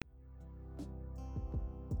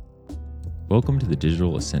Welcome to the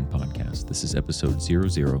Digital Ascent Podcast. This is episode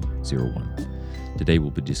 0001. Today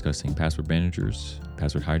we'll be discussing password managers,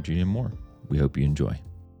 password hygiene, and more. We hope you enjoy.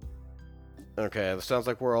 Okay, it sounds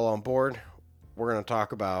like we're all on board. We're going to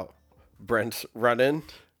talk about Brent's run-in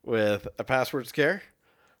with a password scare.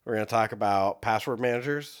 We're going to talk about password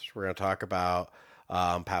managers. We're going to talk about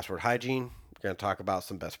password hygiene. We're going to talk about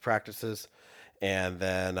some best practices. And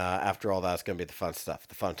then after all that, it's going to be the fun stuff,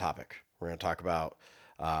 the fun topic. We're going to talk about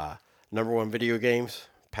number one video games,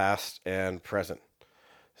 past and present.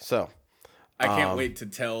 So I can't wait to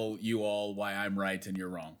tell you all why I'm right and you're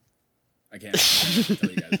wrong. I can't wait to tell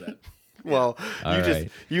you guys that. Well,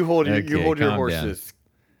 you hold your horses.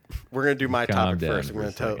 Down. We're gonna do my topic first. I'm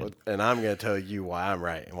gonna tell you why I'm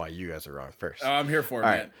right and why you guys are wrong first. Oh, I'm here for it,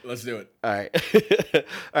 man. Right. Let's do it. All right,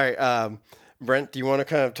 all right. Brent, do you want to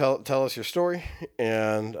kind of tell us your story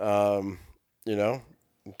and tell the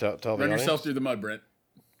Run yourself through the mud, Brent.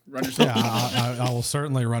 Run yourself. Yeah, I will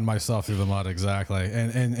certainly run myself through the mud. Exactly,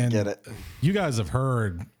 and get it. You guys have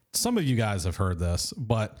heard. Some of you guys have heard this,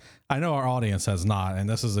 but I know our audience has not, and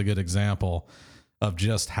this is a good example of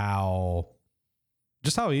just how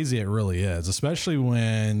easy it really is, especially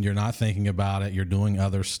when you're not thinking about it, you're doing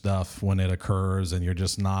other stuff when it occurs, and you're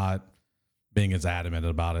just not being as adamant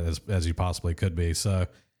about it as you possibly could be. So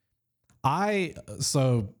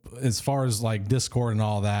as far as like Discord and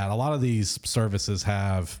all that, a lot of these services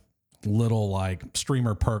have little like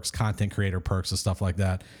streamer perks, content creator perks and stuff like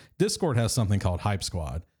that. Discord has something called Hype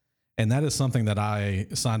Squad. And that is something that I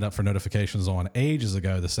signed up for notifications on ages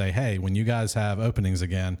ago to say, hey, when you guys have openings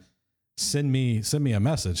again, send me a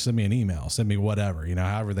message, send me an email, send me whatever,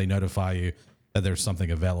 however they notify you that there's something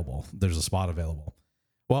available, there's a spot available.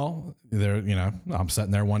 Well, I'm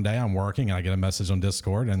sitting there one day, I'm working, and I get a message on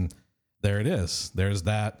Discord, and there it is. There's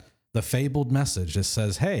the fabled message that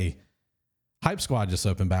says, hey, Hype Squad just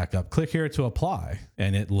opened back up. Click here to apply.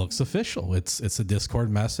 And it looks official. It's a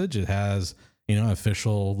Discord message. It has, an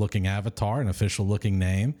official looking avatar, an official looking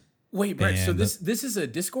name. Wait, Brett, so this is a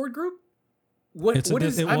Discord group? I've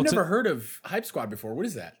never heard of Hype Squad before. What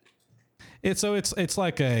is that? It's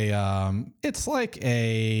like a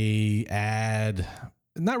ad,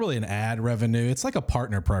 not really an ad revenue. It's like a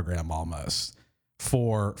partner program almost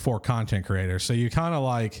for content creators. So you kind of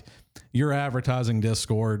like, you're advertising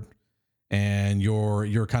Discord and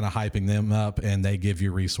you're kind of hyping them up, and they give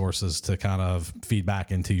you resources to kind of feed back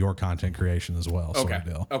into your content creation as well. Okay. Sort of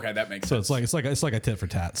deal. Okay. That makes sense. So it's like a tit for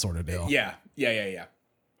tat sort of deal. Yeah.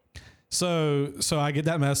 So I get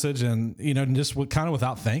that message, and just kind of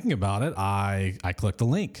without thinking about it, I click the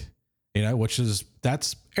link,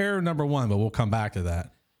 that's error number one, but we'll come back to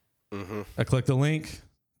that. Mm-hmm. I click the link,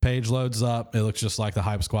 page loads up. It looks just like the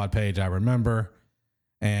Hype Squad page I remember.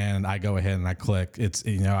 And I go ahead and I click. It's,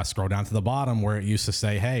 I scroll down to the bottom where it used to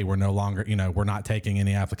say, hey, we're no longer, we're not taking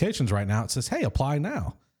any applications right now. It says, hey, apply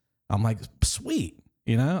now. I'm like, sweet.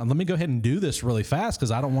 Let me go ahead and do this really fast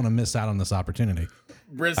because I don't want to miss out on this opportunity.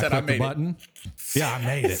 Britt said I made button. It. Yeah, I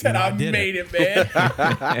made it. Said I made it,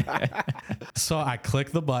 man. So I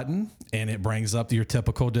click the button, and it brings up your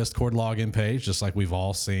typical Discord login page, just like we've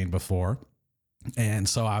all seen before. And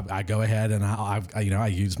so I go ahead and I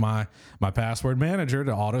use my password manager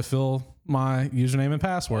to autofill my username and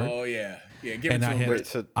password. Oh yeah. Give and it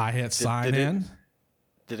to I hit sign in.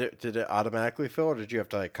 Did it automatically fill, or did you have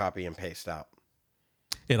to like copy and paste out?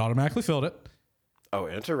 It automatically filled it. Oh,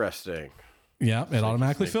 interesting. Yeah, it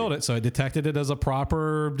automatically filled it. So it detected it as a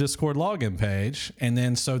proper Discord login page. And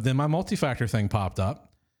then my multi-factor thing popped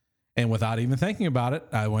up. And without even thinking about it,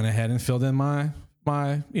 I went ahead and filled in my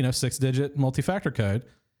 6-digit multi-factor code,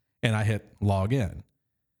 and I hit log in,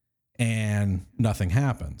 and nothing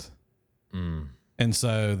happened. And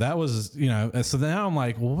so that was, so now I'm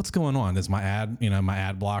like, well, what's going on? Is my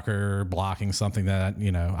ad blocker blocking something that,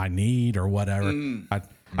 I need or whatever?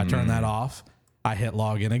 I turn that off. I hit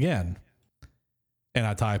log in again, and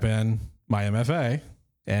I type in my MFA,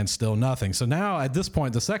 and still nothing. So now at this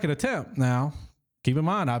point, the second attempt, now keep in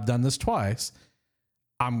mind, I've done this twice.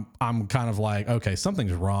 I'm kind of like, okay,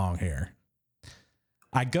 something's wrong here.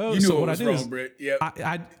 I go, you so knew what it I was do wrong, is Britt. Yep.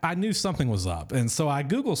 I knew something was up. And so I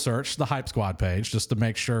Google searched the Hype Squad page just to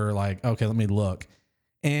make sure, like, okay, let me look.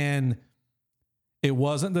 And it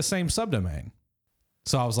wasn't the same subdomain.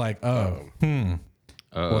 So I was like,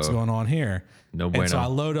 what's going on here? No bueno. And so I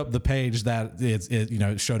load up the page that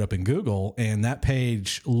it showed up in Google, and that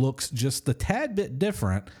page looks just a tad bit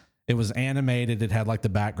different. It was animated. It had like the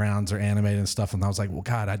backgrounds are animated and stuff. And I was like, well,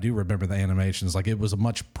 God, I do remember the animations. Like, it was a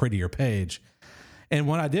much prettier page. And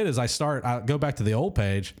what I did is I go back to the old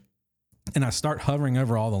page, and I start hovering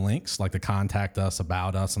over all the links, like the contact us,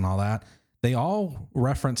 about us, and all that. they all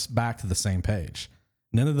reference back to the same page.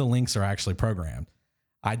 None of the links are actually programmed.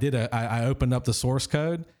 I opened up the source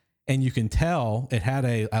code, and you can tell it had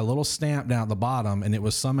a little stamp down at the bottom, and it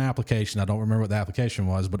was some application. I don't remember what the application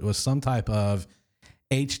was, but it was some type of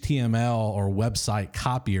HTML or website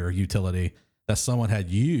copier utility that someone had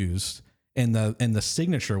used, and the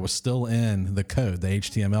signature was still in the code, the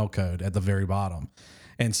HTML code at the very bottom.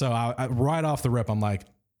 And so I right off the rip, I'm like,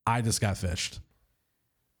 I just got fished.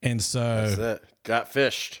 And so that's it. Got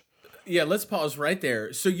fished. Yeah, let's pause right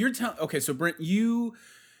there. So you're telling, okay, so Brent,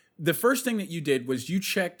 the first thing that you did was you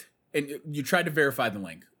checked and you tried to verify the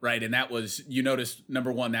link, right? And that was, you noticed,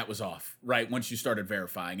 number one, that was off, right? Once you started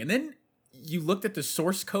verifying. And then you looked at the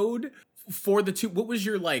source code for the two. What was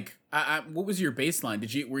your what was your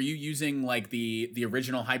baseline? Were you using like the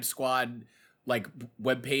original Hype Squad like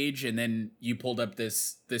web page, and then you pulled up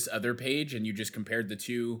this other page and you just compared the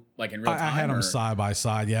two like in real time? I had them side by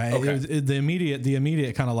side. Yeah. Okay. The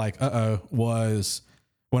immediate kind of like, was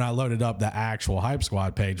when I loaded up the actual Hype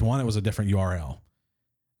Squad page. One, it was a different URL.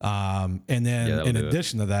 And then in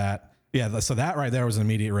addition to that, so that right there was an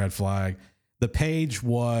immediate red flag. The page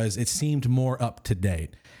it seemed more up to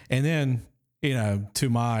date. And then, to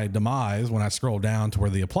my demise, when I scroll down to where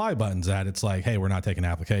the apply button's at, it's like, hey, we're not taking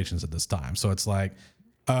applications at this time. So it's like,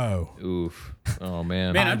 oof. Oh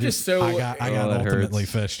man. Man, I'm just so I got ultimately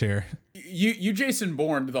fished here. You Jason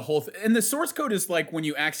Bourne the whole and the source code is like when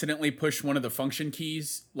you accidentally push one of the function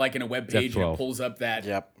keys, like in a web page, and it pulls up that.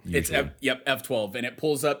 Yep. It's F12, and it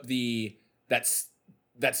pulls up that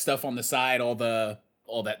stuff on the side, all the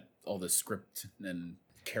script and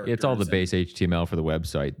characters. It's all the base HTML for the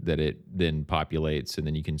website that it then populates, and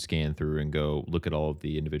then you can scan through and go look at all of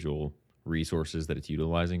the individual resources that it's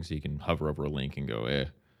utilizing. So you can hover over a link and go,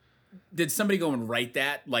 Did somebody go and write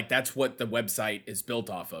that? Like that's what the website is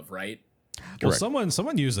built off of, right? Well,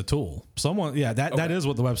 someone used a tool. That is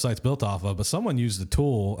what the website's built off of. But someone used the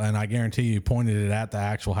tool, and I guarantee you pointed it at the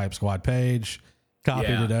actual Hype Squad page,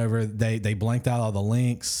 copied it over. They blanked out all the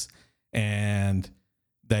links, and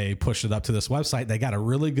they pushed it up to this website. They got a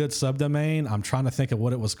really good subdomain. I'm trying to think of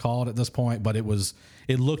what it was called at this point, but it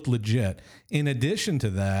looked legit. In addition to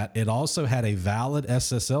that, it also had a valid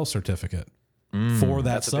SSL certificate for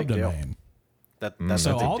that subdomain.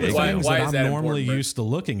 So all the things that I'm normally used to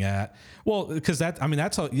looking at, well, because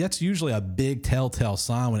that's usually a big telltale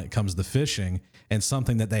sign when it comes to phishing, and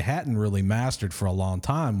something that they hadn't really mastered for a long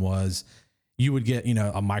time was you would get,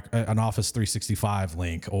 an Office 365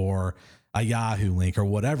 link or a Yahoo link or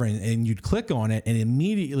whatever, and you'd click on it, and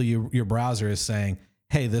immediately your browser is saying,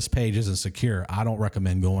 hey, this page isn't secure. I don't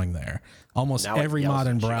recommend going there. Almost every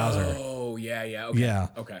modern browser. Oh, yeah. Okay. Yeah.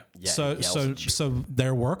 Okay. Yeah, so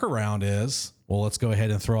their workaround is, well, let's go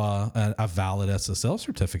ahead and throw a valid SSL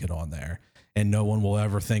certificate on there, and no one will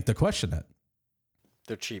ever think to question it.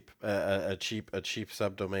 They're cheap. A cheap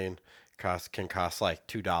subdomain can cost like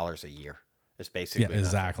 $2 a year. It's basically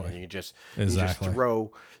exactly. And you just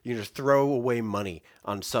throw away money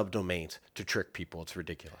on subdomains to trick people. It's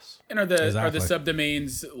ridiculous. And are the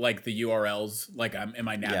subdomains like the URLs? Like, am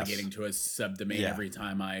I navigating to a subdomain every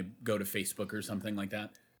time I go to Facebook or something like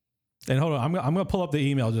that? And hold on, I'm going to pull up the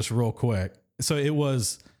email just real quick. So it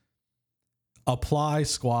was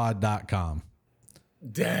applysquad.com.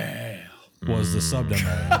 Damn. Was the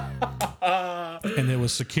subdomain. And it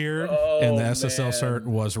was secured, and the SSL cert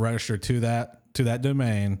was registered to that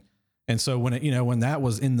domain. And so when that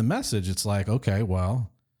was in the message, it's like, okay, well,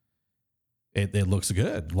 it looks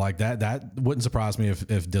good. Like that wouldn't surprise me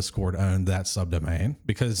if Discord owned that subdomain,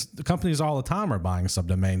 because the companies all the time are buying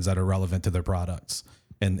subdomains that are relevant to their products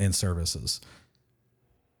and services.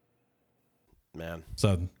 Man.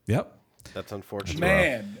 So, yep. That's unfortunate.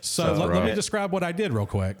 Man. So let me describe what I did real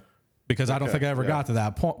quick, because I don't think I ever got to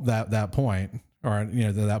that point, that point, or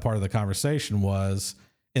that part of the conversation was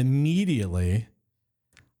immediately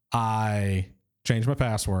I changed my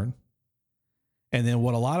password. And then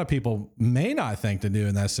what a lot of people may not think to do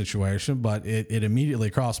in that situation, but it immediately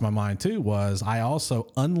crossed my mind too, was I also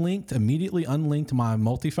immediately unlinked my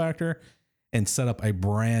multi-factor and set up a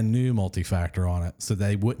brand new multi-factor on it, so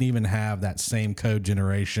they wouldn't even have that same code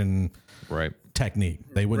generation technique.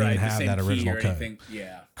 They wouldn't even have that original code.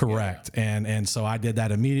 Yeah. Correct. Yeah. And so I did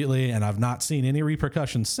that immediately, and I've not seen any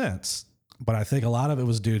repercussions since, but I think a lot of it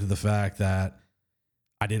was due to the fact that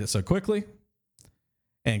I did it so quickly,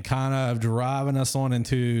 and kind of driving us on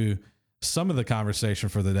into some of the conversation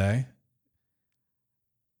for the day.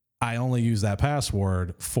 I only use that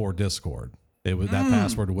password for Discord. That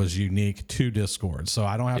password was unique to Discord. So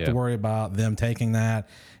I don't have to worry about them taking that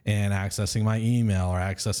and accessing my email or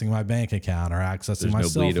accessing my bank account or accessing my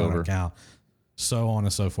cell phone account. so on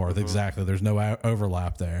and so forth. Exactly. There's no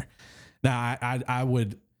overlap there. Now,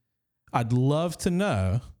 I'd love to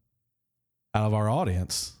know out of our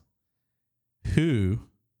audience who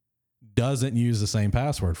doesn't use the same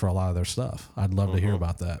password for a lot of their stuff. I'd love to hear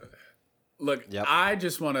about that. Look, I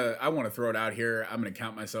want to throw it out here. I'm going to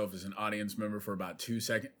count myself as an audience member for about 2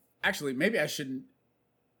 seconds. Actually, maybe I shouldn't.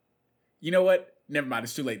 You know what? Never mind.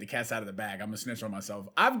 It's too late. The cat's out of the bag. I'm going to snitch on myself.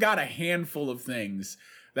 I've got a handful of things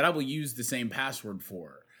that I will use the same password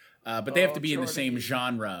for, but they have to be in the same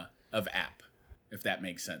genre of app, if that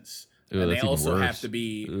makes sense. Ugh, and they also worse. have to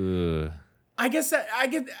be. I guess that I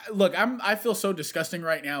get. Look, I feel so disgusting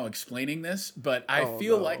right now explaining this, but I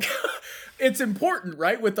feel like it's important,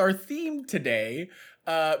 right? With our theme today,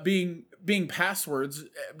 being passwords,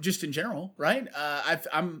 just in general, right?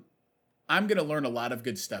 I'm gonna learn a lot of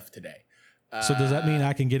good stuff today. So does that mean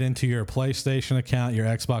I can get into your PlayStation account, your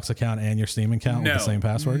Xbox account, and your Steam account with the same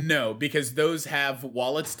password? No, because those have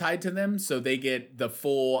wallets tied to them, so they get the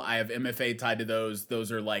full. I have MFA tied to those.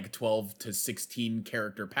 Those are like 12 to 16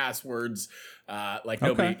 character passwords.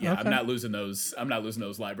 Nobody. I'm not losing those. I'm not losing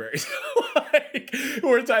those libraries.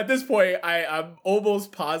 At this point, I'm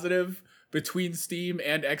almost positive between Steam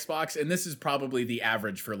and Xbox, and this is probably the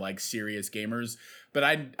average for like serious gamers. But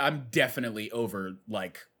I'm definitely over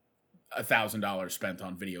like $1,000 spent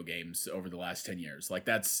on video games over the last 10 years. Like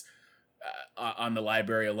that's on the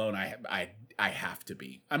library alone. I have to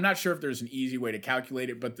be. I'm not sure if there's an easy way to calculate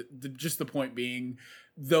it, but just the point being,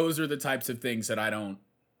 those are the types of things that I don't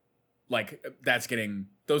like.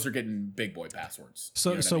 Those are getting big boy passwords. So,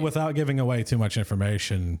 you know what I mean? without giving away too much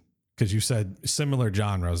information, because you said similar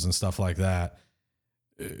genres and stuff like that,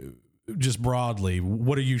 just broadly,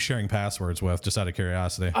 what are you sharing passwords with, just out of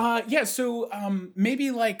curiosity? So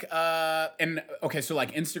maybe like so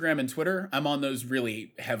like Instagram and Twitter, I'm on those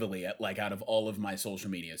really heavily out of all of my social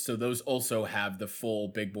media. So those also have the full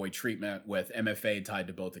big boy treatment with MFA tied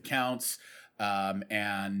to both accounts,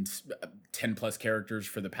 and 10 plus characters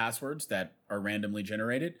for the passwords that are randomly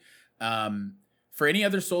generated. For any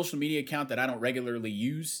other social media account that I don't regularly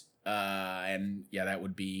use, that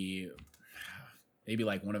would be maybe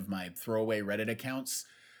like one of my throwaway Reddit accounts.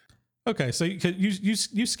 Okay, so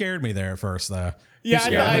you scared me there at first, though. Yeah,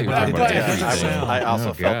 I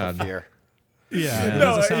also felt the fear. Yeah, it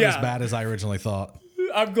doesn't sound as bad as I originally thought.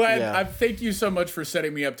 I'm glad. Thank you so much for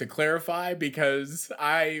setting me up to clarify, because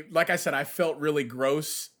like I said, I felt really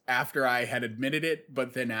gross after I had admitted it,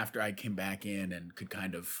 but then after I came back in and could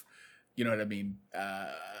kind of, you know what I mean,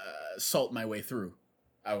 salt my way through,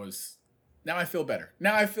 now I feel better.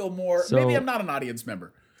 Now I feel more. So, maybe I'm not an audience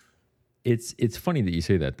member. It's funny that you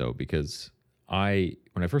say that though, because when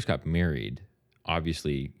I first got married,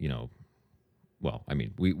 obviously,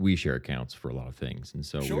 we share accounts for a lot of things, and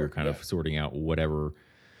so we were kind of sorting out whatever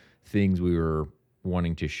things we were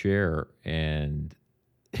wanting to share, and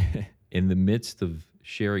in the midst of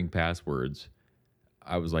sharing passwords,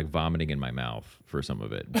 I was like vomiting in my mouth for some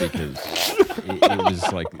of it, because it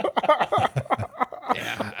was like.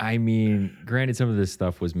 Yeah, I mean, granted, some of this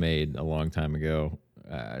stuff was made a long time ago,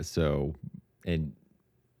 and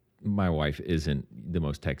my wife isn't the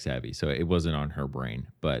most tech savvy, so it wasn't on her brain,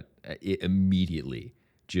 but it immediately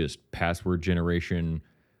just password generation,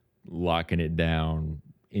 locking it down,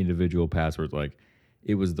 individual passwords. Like,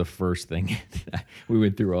 it was the first thing. We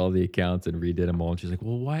went through all the accounts and redid them all, and she's like,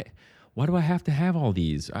 well, why do I have to have all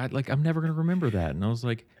these? I'm never going to remember that. And I was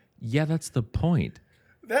like, yeah, that's the point.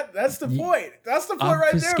 That's the point. That's the point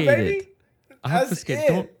right there, baby.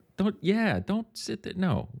 Obfuscate. Don't sit there.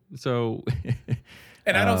 No. So,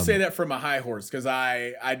 and I don't say that from a high horse, because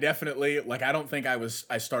I definitely, I don't think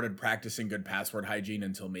I started practicing good password hygiene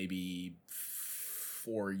until maybe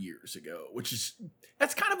 4 years ago,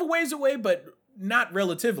 that's kind of a ways away, but not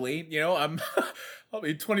relatively. I'll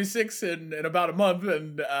be 26 in about a month,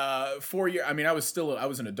 and 4 years. I mean, I was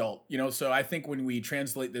an adult, so I think when we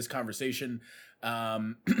translate this conversation,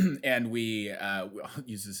 and we I'll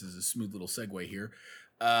use this as a smooth little segue here,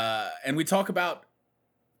 and we talk about,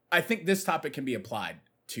 I think this topic can be applied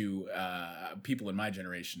to people in my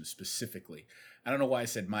generation specifically. I don't know why I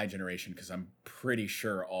said my generation, because I'm pretty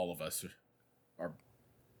sure all of us are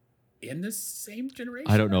in the same generation.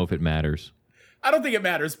 I don't know if it matters. I don't think it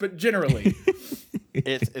matters, but generally,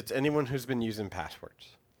 it's anyone who's been using passwords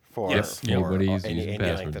for any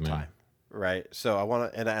length of time. Right. So I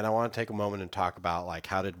want to take a moment and talk about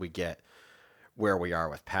how did we get where we are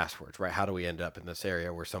with passwords, right? How do we end up in this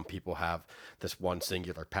area where some people have this one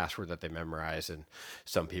singular password that they memorize, and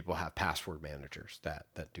some people have password managers that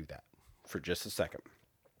do that? For just a second.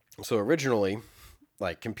 So originally,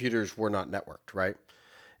 computers were not networked, right?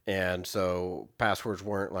 And so passwords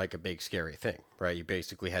weren't like a big scary thing, right? You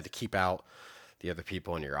basically had to keep out the other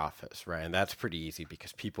people in your office, right? And that's pretty easy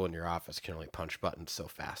because people in your office can only punch buttons so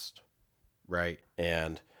fast, right?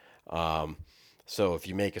 And um, so if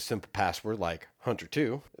you make a simple password like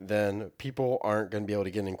Hunter2, then people aren't going to be able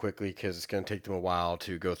to get in quickly because it's going to take them a while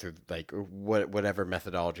to go through like whatever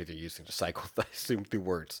methodology they're using to cycle, I assume, through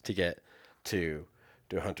words to get to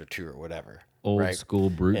Hunter2 or whatever. Old school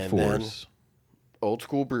brute and force. Old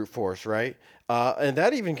school brute force, right? And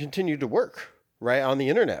that even continued to work, right, on the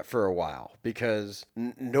internet for a while because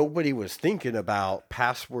nobody was thinking about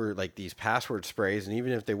password, like these password sprays. And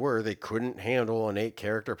even if they were, they couldn't handle an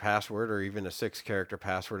 8-character password or even a 6-character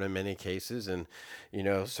password in many cases. And,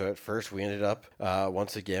 so at first we ended up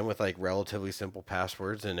once again with like relatively simple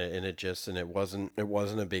passwords and it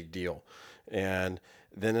wasn't a big deal. And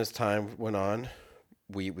then as time went on,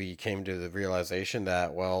 we came to the realization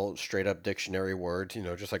that, well, straight up dictionary words,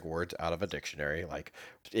 just like words out of a dictionary, like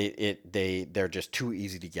they're just too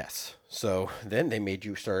easy to guess. So then they made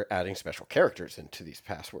you start adding special characters into these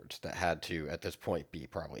passwords that had to, at this point, be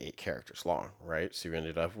probably 8 characters long, right? So you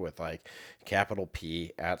ended up with like capital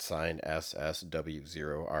P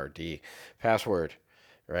 @SSW0RD password.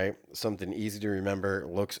 Right, something easy to remember,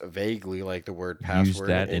 looks vaguely like the word password. Use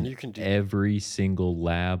that and in you can do every single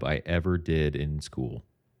lab I ever did in school.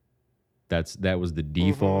 That was the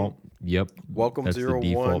default. Yep. Welcome That's 01.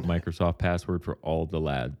 the default Microsoft password for all the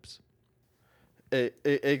labs.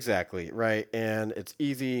 Exactly, right. And it's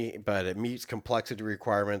easy, but it meets complexity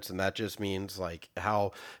requirements, and that just means like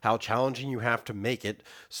how challenging you have to make it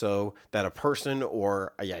so that a person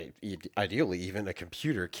or ideally even a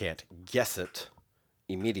computer can't guess it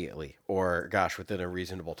immediately or within a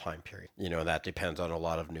reasonable time period. That depends on a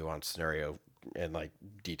lot of nuanced scenario and like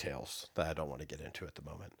details that I don't want to get into at the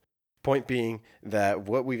moment. Point being that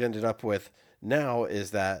what we've ended up with now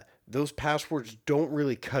is that those passwords don't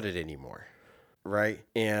really cut it anymore, right?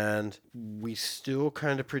 And we still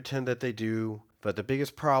kind of pretend that they do. But the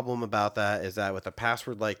biggest problem about that is that with a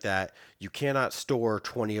password like that, you cannot store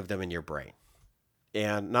 20 of them in your brain.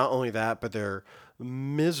 And not only that, but they're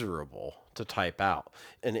miserable to type out.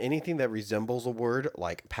 And anything that resembles a word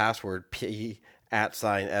like password P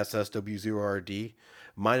 @SSW0RD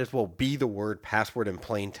might as well be the word password in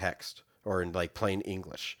plain text or in like plain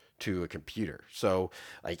English to a computer. So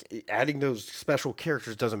like adding those special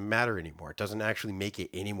characters doesn't matter anymore. It doesn't actually make it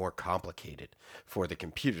any more complicated for the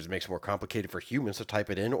computers. It makes it more complicated for humans to type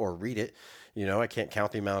it in or read it. I can't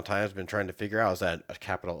count the amount of times I've been trying to figure out, is that a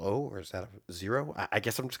capital O or is that a 0? I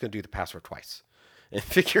guess I'm just going to do the password twice and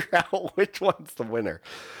figure out which one's the winner.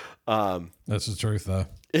 That's the truth, though.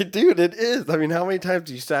 It is. I mean, how many times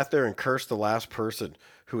you sat there and cursed the last person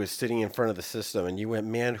who was sitting in front of the system and you went,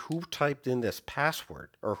 man, who typed in this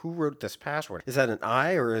password or who wrote this password? Is that an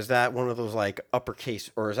I or is that one of those like uppercase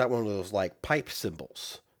or is that one of those like pipe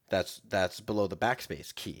symbols that's below the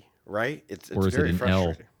backspace key, right? It's very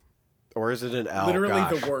frustrating. Or is it an L?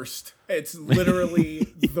 Literally the worst. It's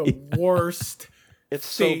literally the worst. It's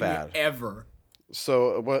so bad ever.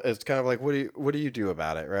 So it's kind of like, what do you do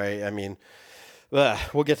about it, right? I mean,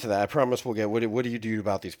 we'll get to that. I promise we'll get, what do you do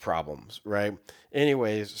about these problems, right?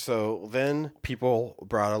 Anyways, so then people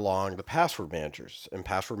brought along the password managers, and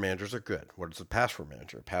password managers are good. What is a password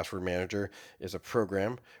manager? A password manager is a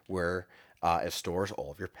program where it stores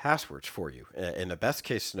all of your passwords for you. In the best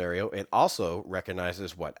case scenario, it also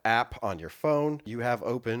recognizes what app on your phone you have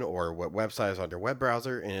open or what website is on your web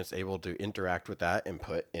browser, and it's able to interact with that and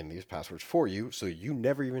put in these passwords for you, so you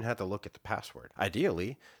never even have to look at the password.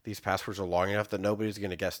 Ideally, these passwords are long enough that nobody's going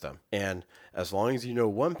to guess them. And as long as you know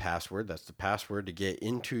one password, that's the password to get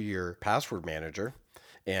into your password manager,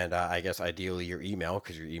 and I guess ideally your email,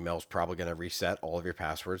 because your email is probably going to reset all of your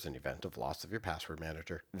passwords in the event of loss of your password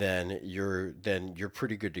manager. Then you're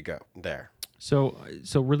pretty good to go there. So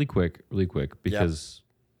really quick, because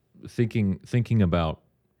thinking about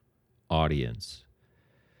audience,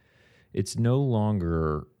 it's no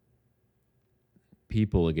longer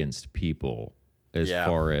people against people as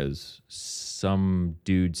far as some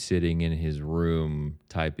dude sitting in his room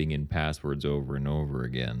typing in passwords over and over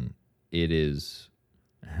again. It is,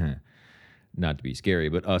 not to be scary,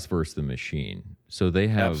 but us versus the machine. So they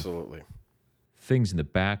have absolutely things in the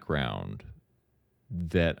background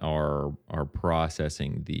that are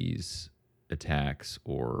processing these attacks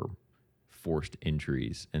or forced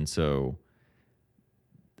entries. And so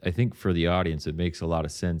I think for the audience, it makes a lot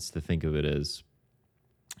of sense to think of it as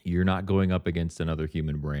you're not going up against another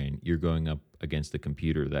human brain. You're going up against a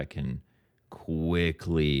computer that can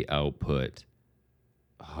quickly output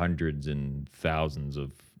hundreds and thousands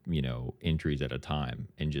of, entries at a time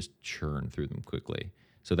and just churn through them quickly.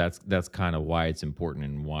 So that's kind of why it's important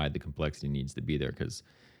and why the complexity needs to be there, because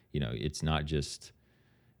it's not just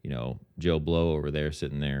Joe Blow over there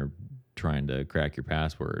sitting there trying to crack your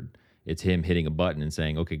password. It's him hitting a button and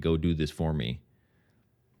saying, okay, go do this for me.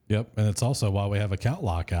 Yep. And it's also why we have account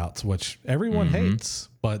lockouts, which everyone hates,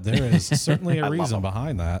 but there is certainly a reason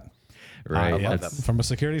behind that. Right. From a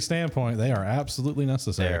security standpoint, they are absolutely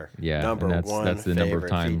necessary. Yeah. Number one, that's the number of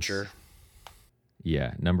times. Feature.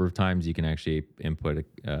 Yeah. Number of times you can actually input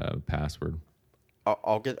a password.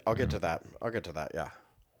 I'll get to that. I'll get to that. Yeah.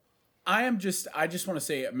 I just want to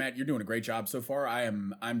say, Matt, you're doing a great job so far.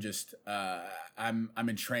 I'm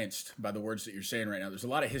entranced by the words that you're saying right now. There's a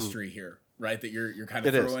lot of history here, right? That you're kind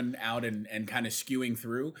of throwing out and kind of skewing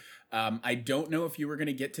through. I don't know if you were going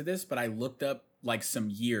to get to this, but I looked up like some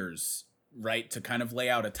years, right, to kind of lay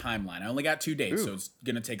out a timeline. I only got 2 days, so it's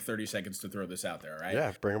going to take 30 seconds to throw this out there, right?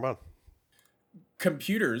 Yeah, bring them on.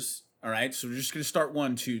 Computers. All right, so we're just going to start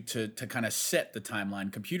one to kind of set the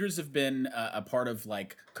timeline. Computers have been a part of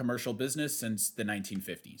like commercial business since the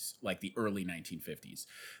 1950s, like the early 1950s.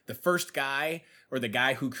 The first guy, or the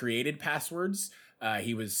guy who created passwords,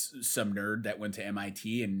 he was some nerd that went to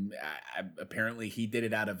MIT, and apparently he did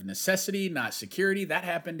it out of necessity, not security. That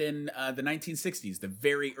happened in the 1960s, the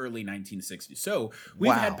very early 1960s. So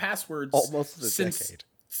we've had passwords almost a decade.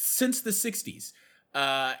 Since the 60s.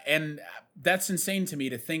 And that's insane to me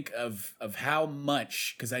to think of how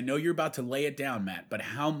much, because I know you're about to lay it down, Matt, but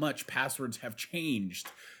how much passwords have changed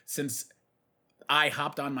since I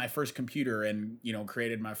hopped on my first computer and,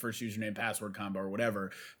 created my first username password combo or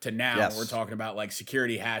whatever, to now. Yes. We're talking about like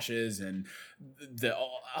security hashes and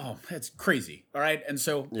it's crazy. All right. And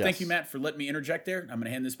so Thank you, Matt, for letting me interject there. I'm going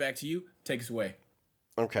to hand this back to you. Take us away.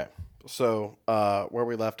 Okay. So, where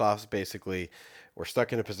we left off is basically we're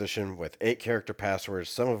stuck in a position with 8-character passwords,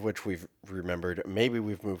 some of which we've remembered. Maybe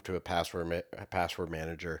we've moved to a password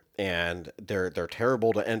manager, and they're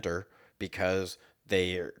terrible to enter because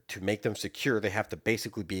to make them secure, they have to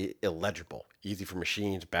basically be illegible. Easy for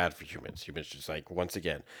machines, bad for humans. Humans just like, once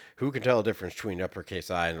again, who can tell the difference between uppercase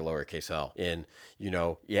I and a lowercase L in,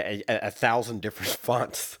 1,000 different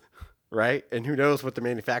fonts, right? And who knows what the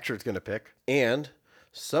manufacturer is going to pick. And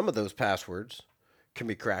some of those passwords can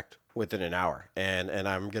be cracked within an hour. And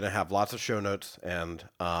I'm going to have lots of show notes and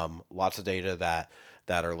lots of data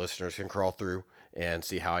that our listeners can crawl through and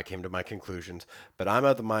see how I came to my conclusions. But I'm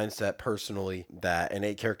of the mindset personally that an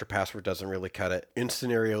 8-character password doesn't really cut it in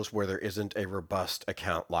scenarios where there isn't a robust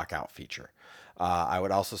account lockout feature. I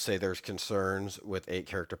would also say there's concerns with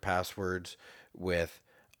 8-character passwords with,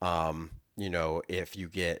 if you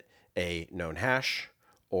get a known hash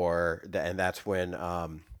and that's when,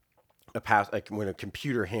 when a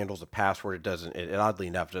computer handles a password, it oddly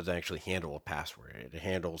enough doesn't actually handle a password. It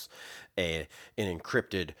handles an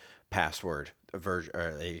encrypted password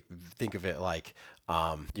version. Think of it like,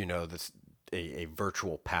 a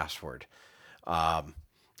virtual password. I'm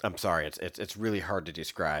sorry, it's really hard to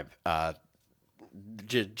describe.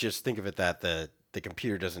 Just think of it that the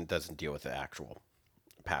computer doesn't deal with the actual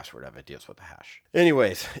password of it, deals with the hash.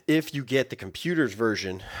 Anyways, if you get the computer's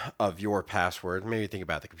version of your password, maybe think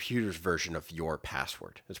about the computer's version of your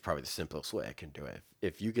password. That's probably the simplest way I can do it.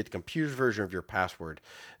 If you get the computer's version of your password,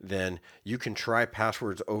 then you can try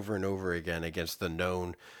passwords over and over again against the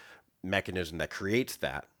known mechanism that creates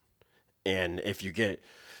that. And if you get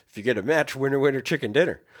a match, winner, chicken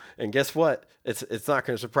dinner. And guess what? It's not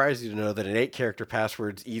going to surprise you to know that an 8-character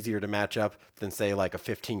password is easier to match up than, say, like a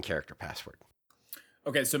 15-character password.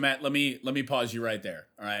 Okay, so Matt, let me pause you right there.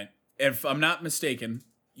 All right, if I'm not mistaken,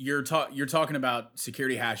 you're talking about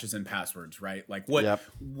security hashes and passwords, right? Like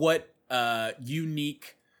what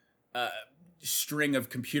unique string of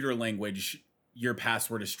computer language your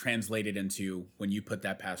password is translated into when you put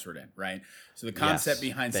that password in, right? So the concept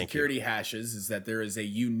behind security hashes is that there is a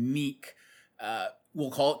unique, we'll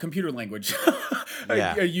call it computer language,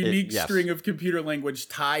 a unique string of computer language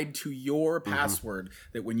tied to your password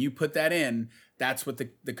that when you put that in, that's what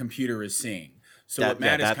the computer is seeing. So what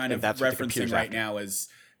Matt is kind of referencing right now is,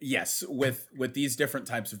 yes, with these different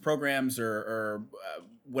types of programs or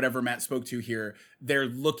whatever Matt spoke to here, they're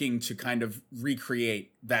looking to kind of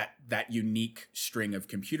recreate that unique string of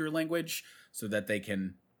computer language so that they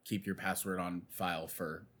can keep your password on file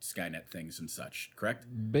for Skynet things and such, correct?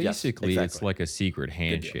 Basically, yes, exactly. It's like a secret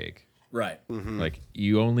handshake. Right. Mm-hmm. Like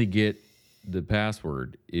you only get the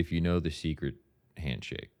password if you know the secret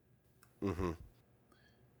handshake. Mm-hmm.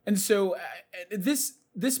 And so this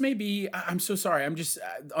may be, I'm so sorry, I'm just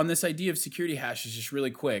on this idea of security hashes just really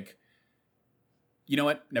quick. You know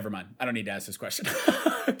what? Never mind. I don't need to ask this question.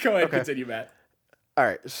 Go ahead, continue, Matt. All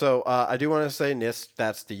right. So I do want to say NIST,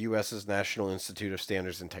 that's the U.S.'s National Institute of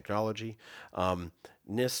Standards and Technology.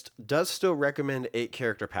 NIST does still recommend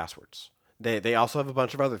 8-character passwords. They also have a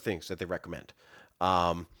bunch of other things that they recommend,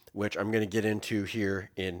 which I'm going to get into here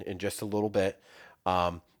in just a little bit.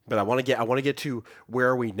 But I want to get to where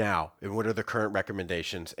are we now and what are the current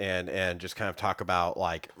recommendations and just kind of talk about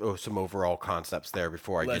like some overall concepts there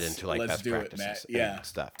before I get into like best practices and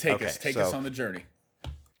stuff. Take us on the journey.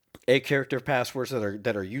 8-character passwords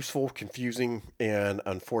that are useful, confusing, and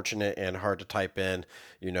unfortunate and hard to type in.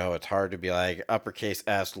 You know, it's hard to be like uppercase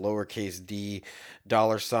S, lowercase d,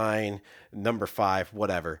 $, number 5,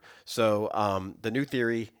 whatever. So the new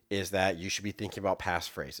theory is that you should be thinking about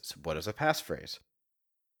passphrases. What is a passphrase?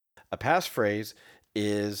 A passphrase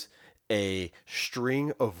is a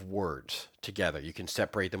string of words together. You can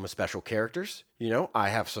separate them with special characters. You know, I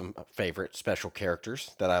have some favorite special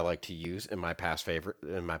characters that I like to use in my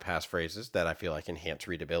passphrases that I feel like enhance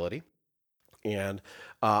readability. And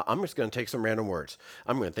I'm just going to take some random words.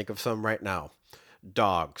 I'm going to think of some right now.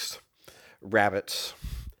 Dogs, rabbits,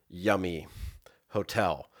 yummy,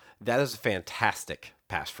 hotel. That is a fantastic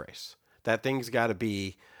passphrase. That thing's got to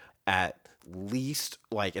be at least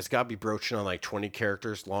like it's got to be broaching on like 20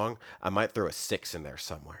 characters long. I might throw a 6 in there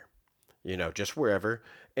somewhere, you know, just wherever.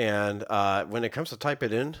 And when it comes to type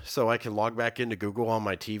it in, so I can log back into Google on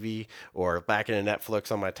my TV or back into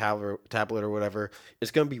Netflix on my tablet or whatever, it's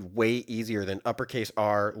going to be way easier than uppercase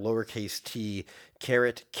R, lowercase t,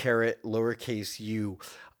 caret, lowercase u,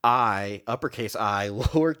 I, uppercase I,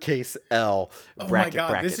 lowercase L, bracket,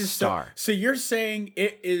 bracket, this is star. So you're saying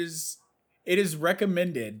it is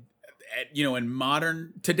recommended, you know, in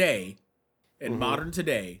modern today,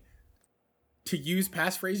 to use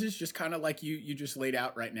passphrases, just kind of like you just laid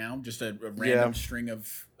out right now, just a random string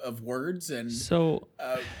of words. And so,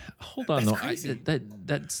 hold on though,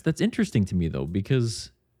 that's interesting to me though,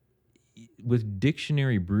 because with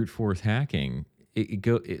dictionary brute force hacking,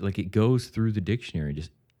 it goes through the dictionary,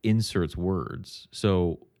 just inserts words.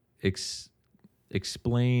 So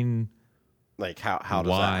explain like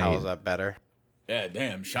how is that better? Yeah,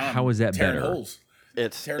 damn, Sean. How is that better? Holes.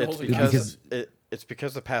 It's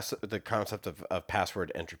because the concept of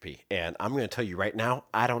password entropy. And I'm going to tell you right now,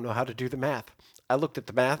 I don't know how to do the math. I looked at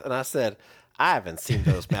the math and I said, I haven't seen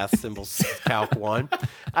those math symbols since Calc 1.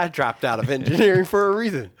 I dropped out of engineering for a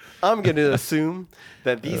reason. I'm going to assume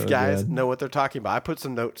that these guys know what they're talking about. I put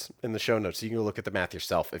some notes in the show notes so you can go look at the math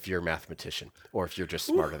yourself if you're a mathematician or if you're just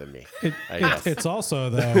smarter than me. It's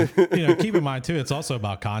also, though, you know, keep in mind, too, it's also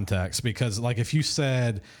about context because, like, if you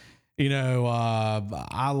said, you know,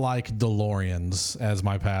 I like DeLoreans as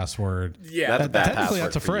my password. Yeah, technically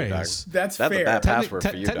that's a phrase. That's fair. A bad password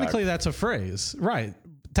for you, technically, that's a phrase, right?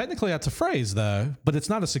 Technically, that's a phrase, though, but it's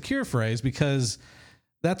not a secure phrase because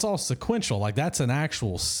that's all sequential. Like, that's an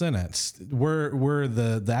actual sentence. Where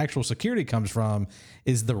the actual security comes from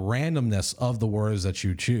is the randomness of the words that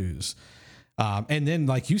you choose. And then,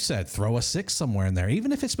 like you said, throw a 6 somewhere in there,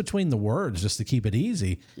 even if it's between the words, just to keep it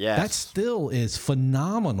easy. Yes. That still is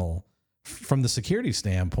phenomenal from the security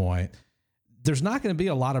standpoint. There's not going to be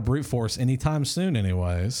a lot of brute force anytime soon,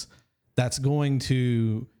 anyways, that's going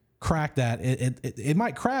to crack that. It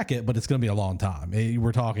might crack it, but it's going to be a long time.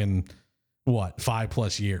 We're talking, what,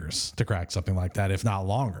 5+ years to crack something like that, if not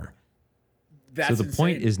longer. So the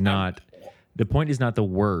point is not the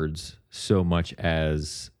words so much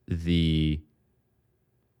as the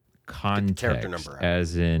context, character number,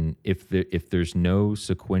 as in if there's no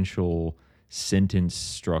sequential sentence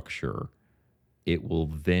structure, it will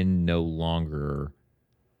then no longer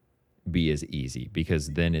be as easy because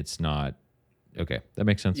then it's not. Okay, that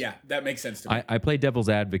makes sense. Yeah, that makes sense to me. I play devil's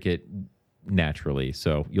advocate naturally,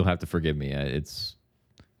 so you'll have to forgive me. It's,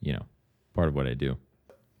 you know, part of what I do.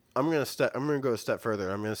 I'm gonna go a step further.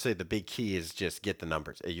 I'm gonna say the big key is just get the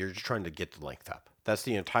numbers. You're just trying to get the length up. That's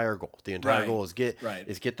the entire goal. The entire goal is get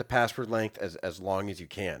the password length as long as you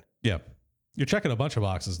can. Yeah, you're checking a bunch of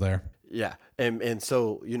boxes there. Yeah, and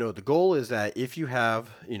so you know the goal is that if you have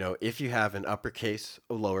an uppercase,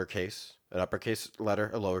 a lowercase, an uppercase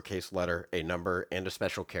letter, a lowercase letter, a number, and a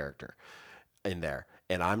special character in there,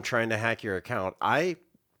 and I'm trying to hack your account, I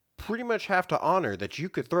pretty much have to honor that you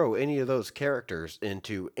could throw any of those characters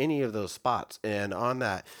into any of those spots. And on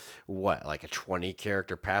that, like a 20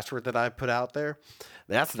 character password that I put out there,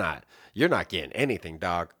 you're not getting anything,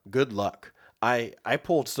 dog. Good luck. I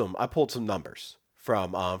pulled some numbers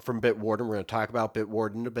from Bitwarden. We're going to talk about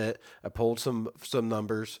Bitwarden in a bit. I pulled some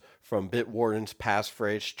numbers from Bitwarden's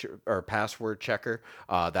passphrase or password checker.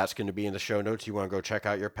 That's going to be in the show notes. You want to go check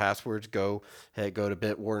out your passwords? Go to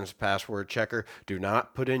Bitwarden's password checker. Do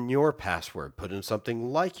not put in your password. Put in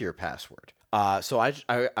something like your password. So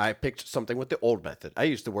I picked something with the old method. I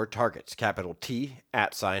used the word targets, capital T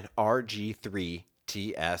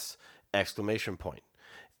 @RG3TS exclamation point.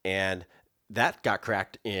 And that got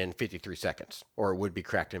cracked in 53 seconds, or it would be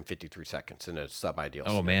cracked in 53 seconds in a sub-ideal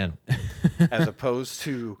Oh, scenario. man. As opposed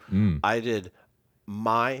to I did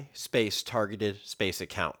my space targeted space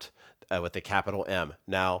account with a capital M.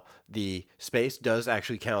 Now, the space does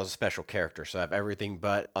actually count as a special character, so I have everything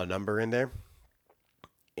but a number in there.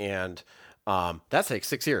 And that takes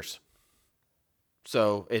 6 years.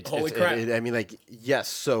 So Holy crap. I mean, like, yes.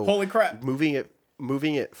 So Holy crap. moving it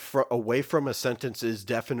away from a sentence is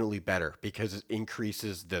definitely better because it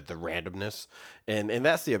increases the randomness, and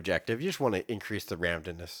that's the objective. You just want to increase the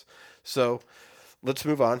randomness. So let's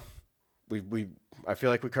move on. I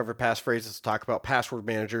feel like we covered passphrases. Let's talk about password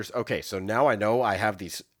managers. Okay, so now I know I have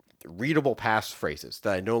these readable passphrases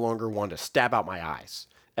that I no longer want to stab out my eyes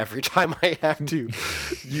every time I have to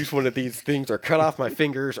use one of these things, or cut off my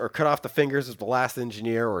fingers, or cut off the fingers of the last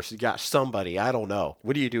engineer, or you got somebody, I don't know.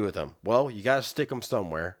 What do you do with them? Well, you got to stick them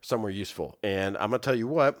somewhere useful. And I'm going to tell you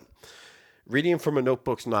what, reading them from a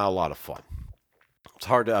notebook's not a lot of fun. It's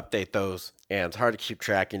hard to update those, and it's hard to keep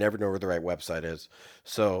track. You never know where the right website is.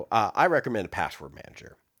 So I recommend a password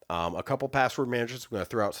manager. A couple password managers. I'm going to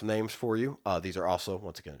throw out some names for you. These are also,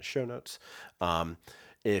 once again, in the show notes.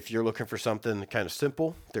 If you're looking for something kind of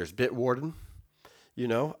simple, there's Bitwarden.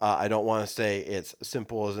 I don't want to say it's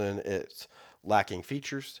simple as in it's lacking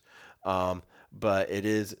features, but it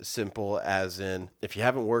is simple as in if you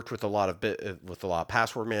haven't worked with a lot of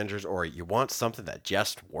password managers, or you want something that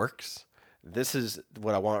just works, this is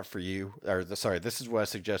what I want for you. This is what I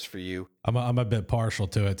suggest for you. I'm a bit partial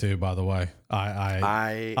to it too, by the way.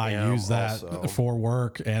 I use that also for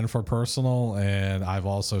work and for personal, and I've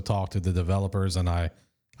also talked to the developers, and I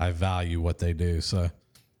value what they do. So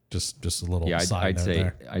just a little side note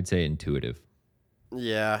there. I'd say intuitive.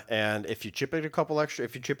 Yeah, and if you chip it a couple bucks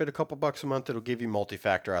a month, it'll give you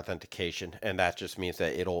multi-factor authentication, and that just means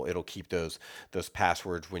that it'll keep those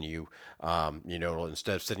passwords when you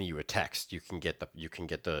instead of sending you a text, you can get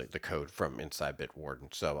the code from inside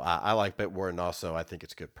Bitwarden. So I like Bitwarden also. I think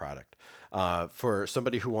it's a good product. For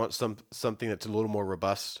somebody who wants something that's a little more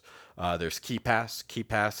robust, there's KeePass.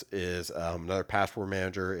 KeePass is another password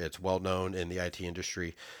manager. It's well known in the IT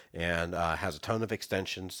industry, and has a ton of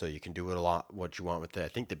extensions, so you can do what you want with it. I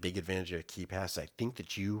think the big advantage of KeePass, I think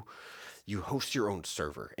that you host your own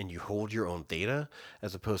server and you hold your own data,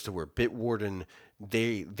 as opposed to where Bitwarden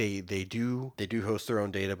they do host their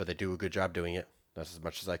own data, but they do a good job doing it. That's as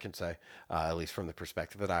much as I can say, at least from the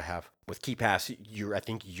perspective that I have. With KeePass, I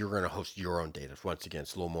think you're going to host your own data. Once again,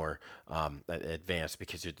 it's a little more advanced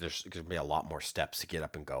because there's going to be a lot more steps to get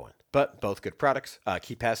up and going. But both good products.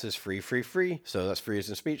 KeePass is free. So that's free as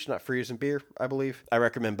in speech, not free as in beer, I believe. I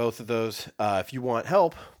recommend both of those. If you want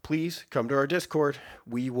help, please come to our Discord.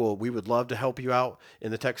 We would love to help you out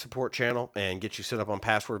in the tech support channel and get you set up on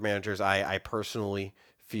password managers. I personally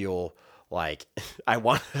feel like I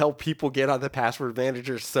want to help people get on the password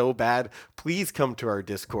manager so bad. Please come to our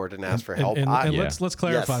Discord and ask for help. And let's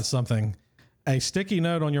clarify something. A sticky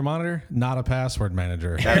note on your monitor, not a password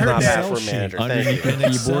manager. That's not a password manager. Underneath An the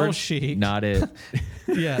Excel keyboard, sheet. not it.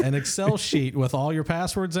 Yeah, an Excel sheet with all your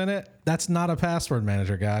passwords in it. That's not a password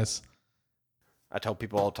manager, guys. I tell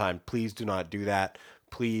people all the time, please do not do that.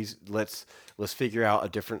 Please, let's figure out a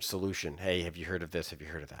different solution. Hey, have you heard of this? Have you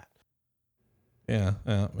heard of that? Yeah,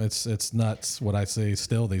 it's nuts what I see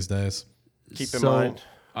still these days. Keep in mind.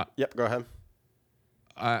 Yep, go ahead.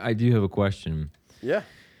 I do have a question. Yeah.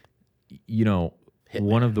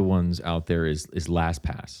 One of the ones out there is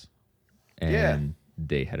LastPass, and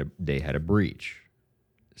they had a breach.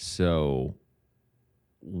 So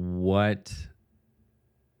what?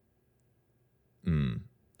 I'm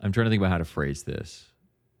trying to think about how to phrase this.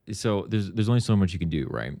 So there's only so much you can do,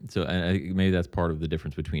 right? So and maybe that's part of the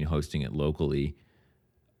difference between hosting it locally,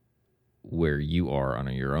 where you are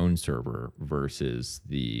on your own server, versus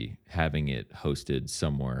the having it hosted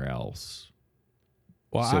somewhere else.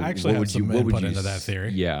 Well, I actually have some input into that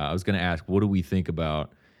theory. Yeah, I was going to ask, what do we think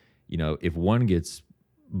about, if one gets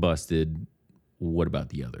busted, what about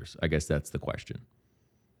the others? I guess that's the question.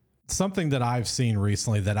 Something that I've seen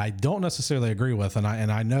recently that I don't necessarily agree with, and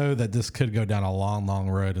I know that this could go down a long, long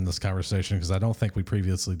road in this conversation because I don't think we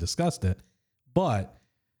previously discussed it, but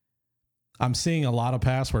I'm seeing a lot of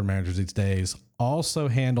password managers these days also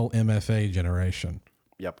handle MFA generation.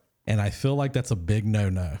 Yep. And I feel like that's a big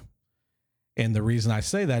no-no. And the reason I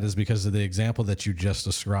say that is because of the example that you just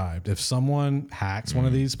described. If someone hacks one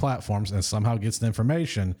of these platforms and somehow gets the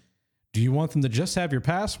information, do you want them to just have your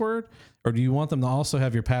password, or do you want them to also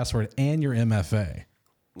have your password and your MFA?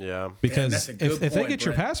 Yeah. Because if they get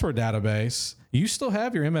your password database, you still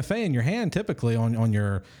have your MFA in your hand typically on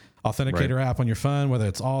your Authenticator app on your phone, whether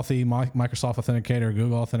it's Authy, Microsoft Authenticator,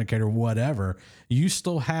 Google Authenticator, whatever. You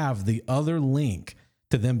still have the other link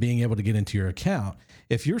to them being able to get into your account.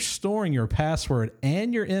 If you're storing your password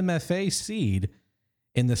and your MFA seed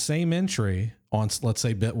in the same entry on, let's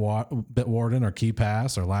say, Bitwarden or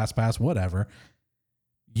KeePass or LastPass, whatever,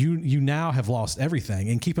 you now have lost everything.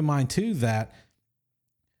 And keep in mind too that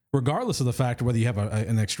regardless of the fact of whether you have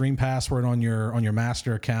an extreme password on your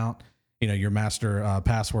master account, your master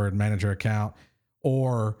password manager account,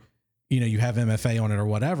 or you have MFA on it or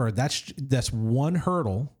whatever, that's one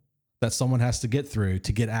hurdle that someone has to get through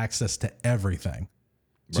to get access to everything.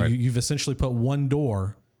 So you've essentially put one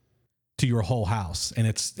door to your whole house, and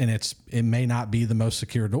it may not be the most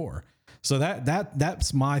secure door. So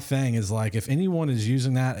that's my thing, is like, if anyone is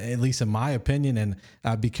using that, at least in my opinion, and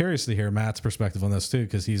I'd be curious to hear Matt's perspective on this too,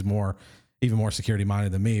 because he's even more security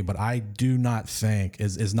minded than me. But I do not think,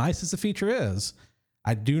 as nice as the feature is,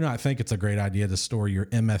 I do not think it's a great idea to store your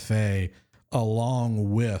MFA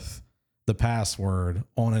along with the password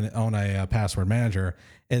on a password manager,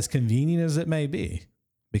 as convenient as it may be,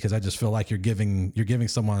 because I just feel like you're giving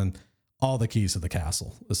someone all the keys to the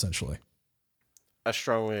castle, essentially. I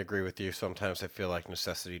strongly agree with you. Sometimes I feel like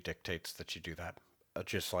necessity dictates that you do that.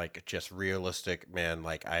 Just realistic, man.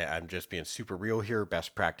 Like I'm just being super real here.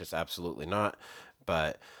 Best practice, absolutely not.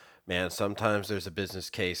 But man, sometimes there's a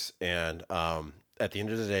business case, and at the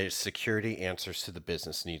end of the day, security answers to the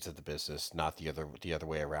business needs of the business, not the other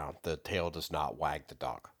way around. The tail does not wag the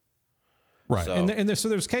dog. Right. So, and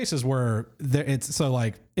there's cases where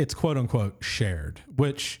it's quote unquote shared,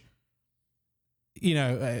 which,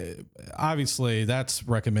 obviously that's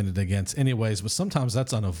recommended against anyways, but sometimes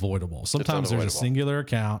that's unavoidable. Sometimes there's a singular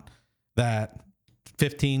account that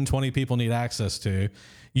 15, 20 people need access to.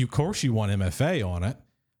 Of course you want MFA on it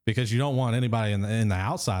because you don't want anybody in the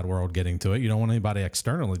outside world getting to it. You don't want anybody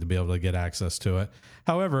externally to be able to get access to it.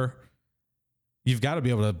 However, you've got to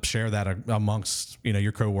be able to share that amongst,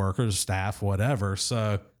 your coworkers, staff, whatever.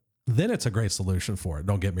 So then it's a great solution for it.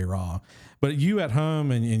 Don't get me wrong. But you at home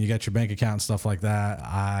and you got your bank account and stuff like that,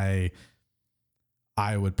 I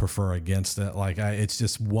would prefer against it. Like it's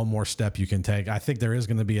just one more step you can take. I think there is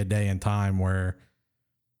going to be a day and time where,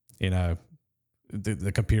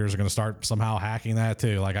 the computers are going to start somehow hacking that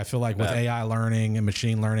too. Like I feel like with AI learning and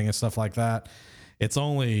machine learning and stuff like that, it's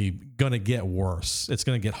only going to get worse. It's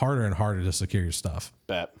going to get harder and harder to secure your stuff.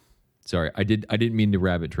 Sorry, I didn't mean to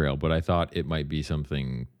rabbit trail, but I thought it might be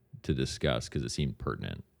something to discuss because it seemed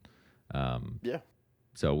pertinent.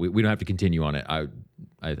 So we don't have to continue on it.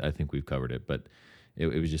 I think we've covered it, but it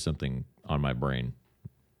was just something on my brain.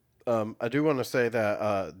 I do want to say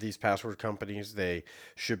that these password companies, they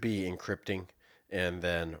should be encrypting and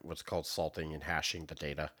then what's called salting and hashing the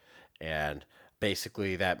data. And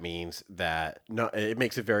basically that means that it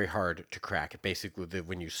makes it very hard to crack. Basically,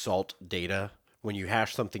 when you salt data, when you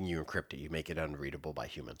hash something, you encrypt it. You make it unreadable by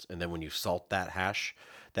humans. And then when you salt that hash,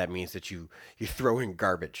 that means that you throw in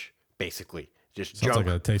garbage, basically. Just sounds junk,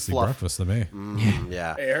 like a tasty fluff. Breakfast to me.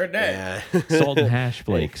 Yeah. I heard that. Salt and hash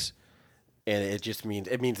flakes. And it just means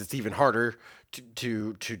it's even harder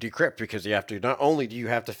to decrypt, because you have to, not only do you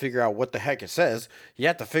have to figure out what the heck it says, you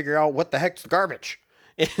have to figure out what the heck's garbage.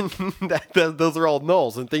 And those are all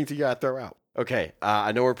nulls and things you got to throw out. Okay,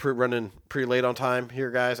 I know we're running pretty late on time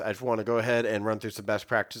here, guys. I just want to go ahead and run through some best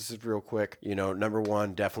practices real quick. Number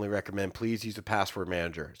one, definitely recommend, please use a password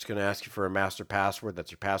manager. It's going to ask you for a master password.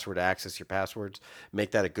 That's your password to access your passwords.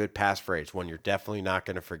 Make that a good passphrase, one you're definitely not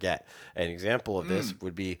going to forget. An example of this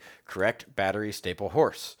would be correct battery staple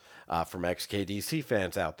horse. From XKDC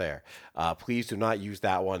fans out there, please do not use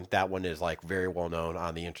that one. That one is very well known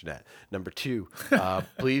on the internet. Number two,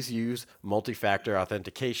 please use multi-factor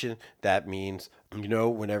authentication. That means,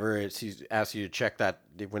 whenever it asks you to check that,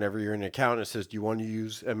 whenever you're in an account, it says, do you want to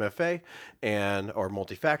use MFA or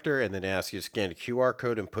multi-factor? And then it asks you to scan a QR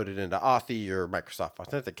code and put it into Authy or Microsoft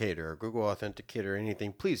Authenticator or Google Authenticator or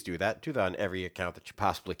anything. Please do that. Do that on every account that you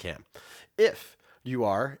possibly can. If you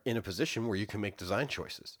are in a position where you can make design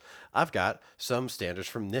choices, I've got some standards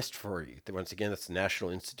from NIST for you. Once again, that's the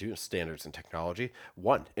National Institute of Standards and Technology.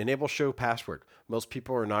 1, enable show password. Most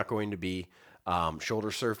people are not going to be shoulder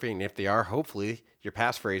surfing. If they are, hopefully your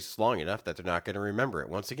passphrase is long enough that they're not going to remember it.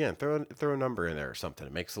 Once again, throw a number in there or something.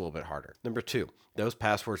 It makes it a little bit harder. Number 2, those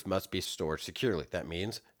passwords must be stored securely. That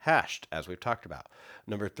means hashed, as we've talked about.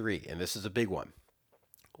 Number 3, and this is a big one,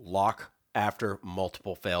 lock after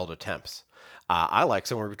multiple failed attempts. I like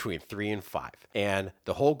somewhere between 3 and 5. And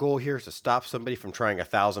the whole goal here is to stop somebody from trying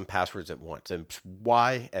 1,000 passwords at once. And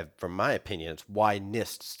why, from my opinion, it's why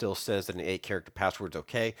NIST still says that an 8-character password is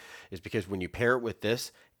okay, is because when you pair it with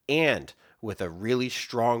this and with a really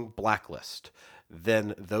strong blacklist,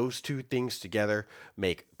 then those two things together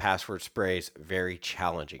make password sprays very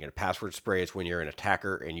challenging. And a password spray is when you're an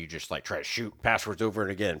attacker and you just like try to shoot passwords over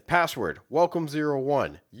and again. Password, welcome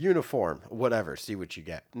 01, uniform, whatever, see what you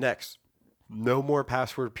get. Next, no more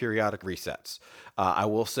password periodic resets. I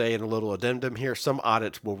will say in a little addendum here, some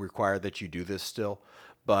audits will require that you do this still,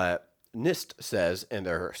 but NIST says in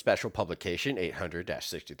their special publication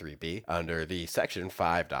 800-63B under the section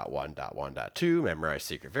 5.1.1.2 memorize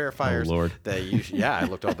secret verifiers. Oh, Lord. That I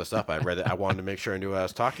looked all this up. I read it. I wanted to make sure I knew what I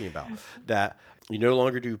was talking about. That you no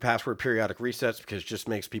longer do password periodic resets because it just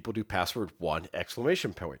makes people do password 1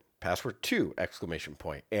 exclamation point. Password 2 exclamation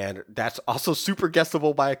point. And that's also super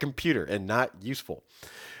guessable by a computer and not useful.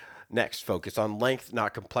 Next, focus on length,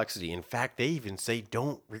 not complexity. In fact, they even say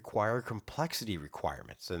don't require complexity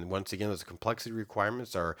requirements. And once again, those complexity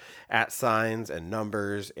requirements are at signs and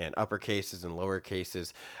numbers and uppercases and lower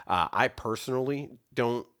cases. I personally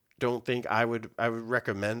don't think I would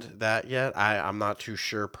recommend that yet. I'm not too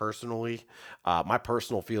sure personally. My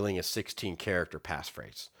personal feeling is 16-character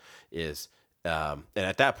passphrase is. And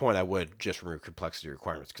at that point, I would just remove complexity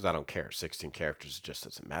requirements because I don't care. 16 characters just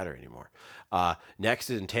doesn't matter anymore.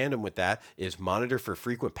 Next, in tandem with that, is monitor for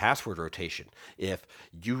frequent password rotation. If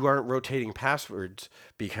you aren't rotating passwords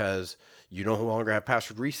because you no longer have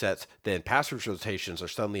password resets, then password rotations are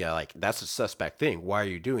suddenly that's a suspect thing. Why are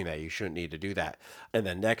you doing that? You shouldn't need to do that. And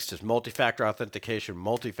then next is multi-factor authentication,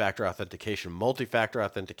 multi-factor authentication, multi-factor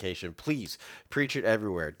authentication. Please preach it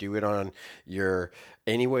everywhere. Do it on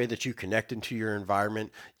any way that you connect into your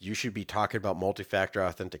environment. You should be talking about multi-factor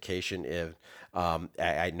authentication. If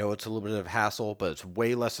I know it's a little bit of a hassle, but it's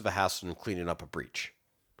way less of a hassle than cleaning up a breach.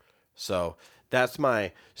 So that's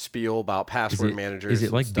my spiel about password managers. Is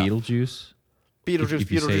it like Beetlejuice?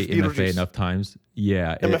 If you say MFA enough times,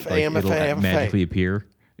 MFA, it'll magically appear.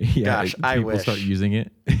 Yeah, gosh, I wish. People start using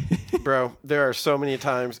it. Bro, there are so many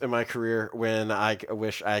times in my career when I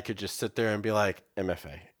wish I could just sit there and be like,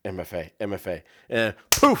 MFA, MFA, MFA. And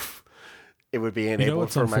poof, it would be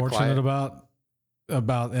enabled for my client. What's unfortunate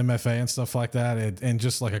about MFA and stuff like that, and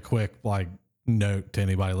just like a quick note to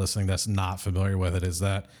anybody listening that's not familiar with it, is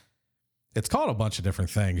that it's called a bunch of different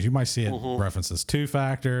things. You might see it references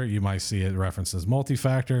 2-factor. You might see it references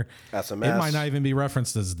multi-factor. SMS. It might not even be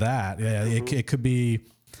referenced as that. Yeah, it could be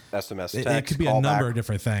SMS text. It could be a number of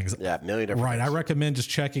different things. Yeah, a million different things. I recommend just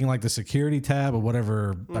checking the security tab of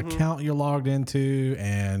whatever account you're logged into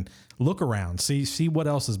and look around. See what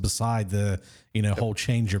else is beside the whole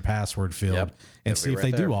change your password field and see if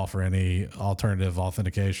they do offer any alternative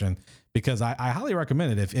authentication. Because I highly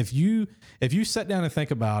recommend it. If you sit down and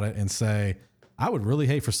think about it and say, I would really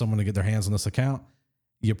hate for someone to get their hands on this account,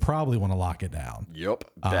 you probably want to lock it down. Yep.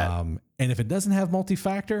 And if it doesn't have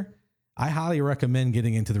multi-factor, I highly recommend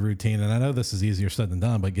getting into the routine. And I know this is easier said than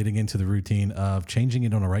done, but getting into the routine of changing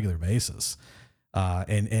it on a regular basis.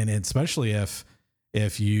 And especially if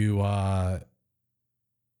you're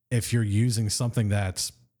using something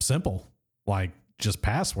that's simple, like just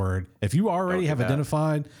password, if you already have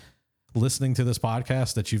identified listening to this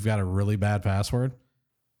podcast that you've got a really bad password,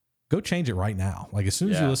 go change it right now. As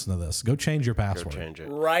soon as you listen to this, go change your password. Go change it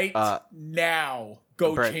right now.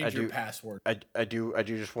 Go Brent, change your password. I do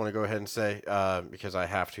just want to go ahead and say, because I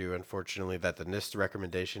have to, unfortunately, that the NIST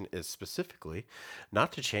recommendation is specifically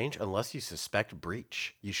not to change unless you suspect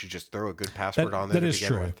breach. You should just throw a good password on there to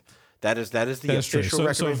begin with. That is the official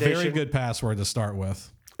recommendation. So a very good password to start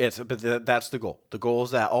with. But that's the goal. The goal is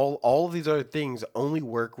that all of these other things only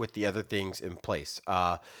work with the other things in place.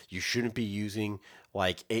 You shouldn't be using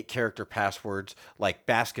 8-character passwords like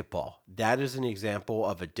basketball. That is an example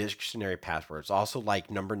of a dictionary password. It's also like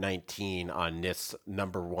number 19 on NIST's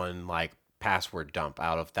number 1 password dump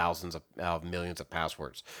out of millions of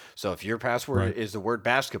passwords. So if your password is the word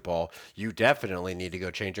basketball, you definitely need to go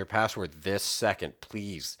change your password this second,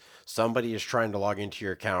 please. Somebody is trying to log into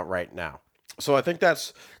your account right now. So I think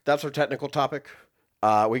that's our technical topic.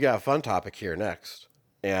 We got a fun topic here next,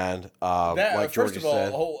 and like Georgia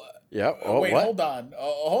said, wait, what? hold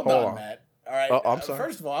on, Matt. All right, I'm sorry.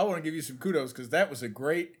 First of all, I want to give you some kudos because that was a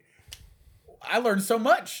great. I learned so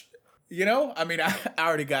much. I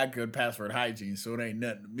already got good password hygiene, so it ain't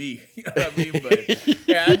nothing to me. You know what I mean? But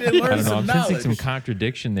yeah, I did learn some knowledge. I'm sensing some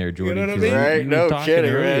contradiction there, Jordan. You know what I mean? Right? No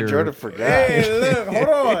kidding, man. Jordan forgot. Hey, look, hold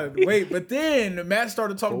on. Wait, but then Matt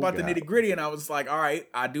started talking about the nitty gritty, and I was like, all right,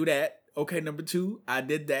 I do that. Okay, number 2, I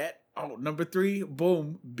did that. Oh, number 3,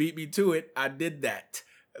 boom, beat me to it. I did that.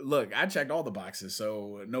 Look, I checked all the boxes,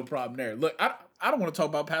 so no problem there. Look, I don't want to talk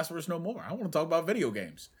about passwords no more. I want to talk about video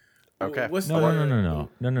games. Okay. No. Uh-oh.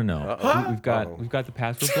 We've got the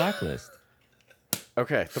password blacklist.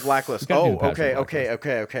 Okay, the blacklist. Oh, okay.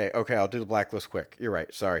 I'll do the blacklist quick. You're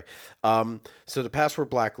right. Sorry. So the password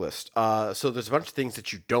blacklist. So there's a bunch of things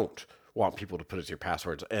that you don't want people to put as your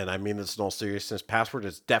passwords, and I mean this in all seriousness. Password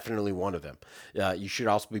is definitely one of them. You should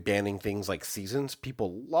also be banning things like seasons.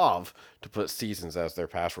 People love to put seasons as their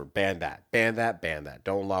password. Ban that.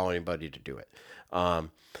 Don't allow anybody to do it.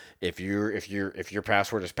 If your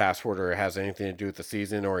password is password or it has anything to do with the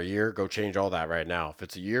season or a year, go change all that right now. If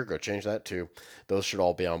it's a year, go change that too. Those should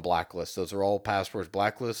all be on blacklists. Those are all passwords.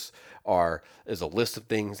 Blacklists is a list of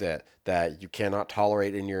things that you cannot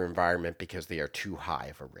tolerate in your environment because they are too high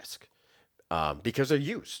of a risk. Because they're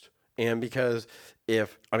used, and because I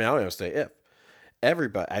don't even say if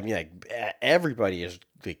everybody is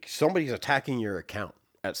like, somebody's attacking your account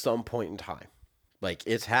at some point in time. Like,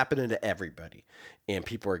 it's happening to everybody, and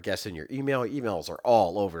people are guessing your email. Emails are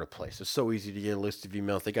all over the place. It's so easy to get a list of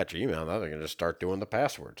emails. They got your email. Now they're going to start doing the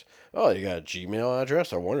passwords. Oh, you got a Gmail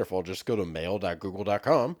address? Oh, wonderful. Just go to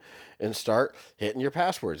mail.google.com and start hitting your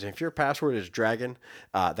passwords. And if your password is Dragon,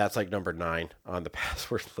 that's like number 9 on the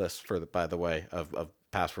password list by the way, of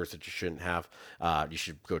passwords that you shouldn't have. You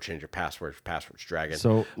should go change your password. If password's Dragon.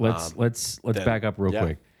 So let's back up real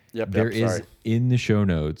quick. There is in the show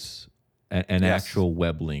notes an actual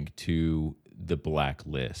web link to the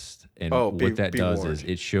blacklist. And what that does is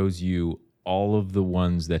it shows you all of the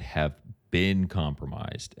ones that have been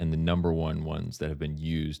compromised and the number 1 ones that have been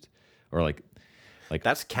used, or like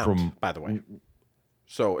that's count, by the way.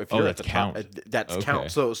 So if you're at the top, that's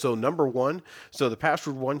count. So number 1, so the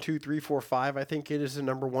password 12345, I think it is the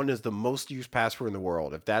number 1, is the most used password in the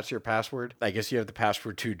world. If that's your password, I guess you have the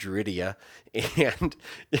password to Druidia and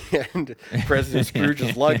President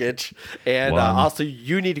Scrooge's luggage. And also,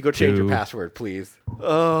 you need to go change your password, please.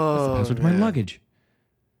 Oh, that's the password to my luggage.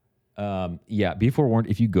 Be forewarned.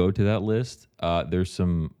 If you go to that list, there's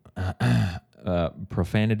some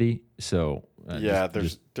profanity. So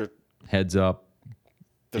there's heads up.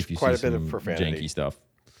 There's quite a bit of profanity, janky stuff.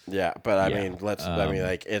 Yeah, but I mean,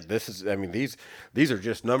 these are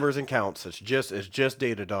just numbers and counts. It's just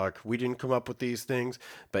Datadog. We didn't come up with these things,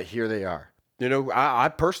 but here they are. You know, I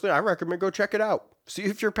personally recommend go check it out. See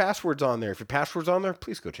if your password's on there. If your password's on there,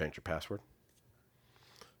 please go change your password.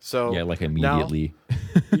 So like immediately.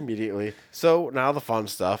 Immediately. So now the fun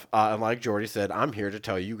stuff. And like Jordy said, I'm here to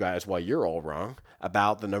tell you guys why you're all wrong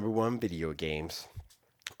about the number 1 video games.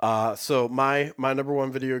 So my number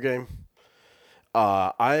 1 video game.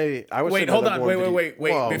 I would wait. Hold on. Wait.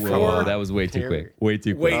 Whoa, that was way too quick. Way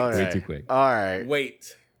too quick. Way too quick. All right.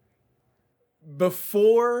 Wait.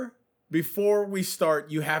 Before we start,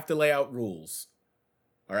 you have to lay out rules.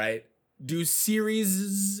 All right. Do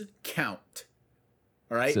series count?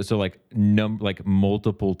 All right. So like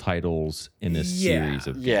multiple titles in this series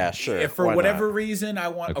of games. Yeah, sure. If for whatever reason I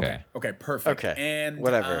want. Okay. Perfect. Okay. And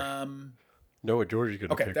whatever. Know what George's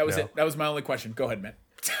gonna pick. That was it. That was my only question. Go ahead, man.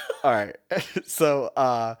 All right. So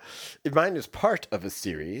mine is part of a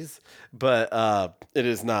series, but it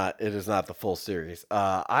is not the full series.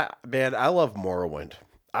 I love Morrowind.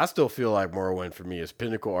 I still feel like Morrowind for me is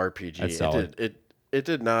pinnacle RPG. That's solid. It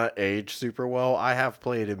did not age super well. I have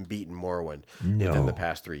played and beaten Morrowind within the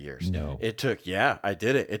past 3 years. No. It took I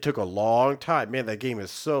did it. It took a long time. Man, that game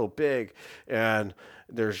is so big and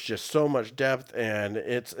there's just so much depth, and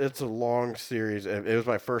it's a long series. It was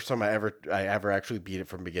my first time I ever actually beat it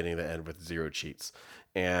from beginning to end with 0 cheats,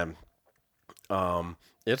 and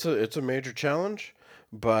it's a major challenge.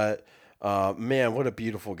 But man, what a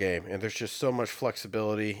beautiful game! And there's just so much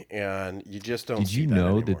flexibility, and you just don't. Did you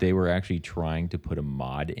know that they were actually trying to put a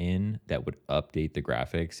mod in that would update the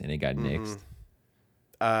graphics, and it got nixed?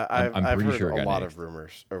 I've heard a lot of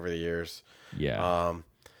rumors over the years. Yeah.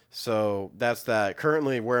 So that's that.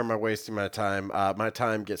 Currently, where am I wasting my time? My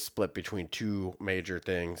time gets split between 2 major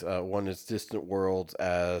things. One is Distant Worlds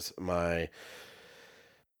as my...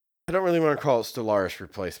 I don't really want to call it Stellaris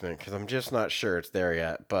replacement because I'm just not sure it's there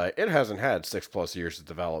yet. But it hasn't had 6+ years of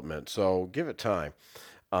development, so give it time.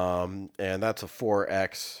 And that's a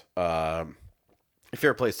 4X... if you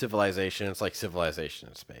ever play Civilization, it's like Civilization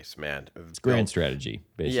in space, man. It's grand strategy,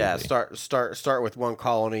 basically. Yeah, start with 1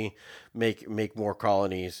 colony, make more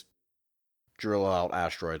colonies, drill out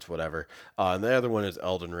asteroids, whatever. And the other one is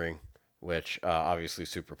Elden Ring, which obviously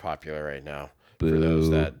super popular right now. For those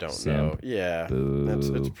that don't know, yeah,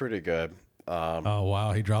 it's pretty good. Oh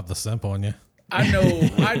wow, he dropped the simp on you. I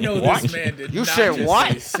know this man did you not said just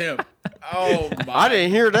what? say simp. Oh my! I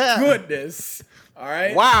didn't hear that. Goodness. All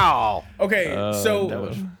right. Wow. Okay. So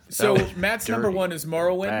Matt's dirty. number one is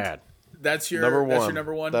Morrowind. Bad. That's your Number one. That's your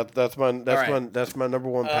number one. That's my number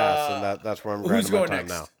one pass, and that's where I'm grinding my time next?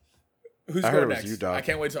 now. Who's I going heard it next? was you, dog. I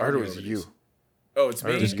can't wait to I heard it argue was over you. this. Oh, it's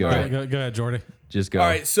me. Just go. All right. Go ahead, Jordy. Just go. All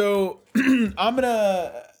right, so I'm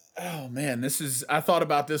gonna. Oh man, I thought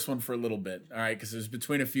about this one for a little bit. All right, because there's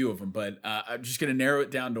between a few of them, but I'm just gonna narrow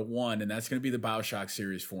it down to one, and that's gonna be the BioShock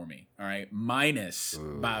series for me. All right, minus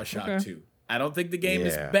BioShock 2. I don't think the game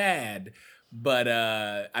is bad, but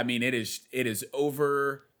I mean it is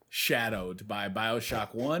overshadowed by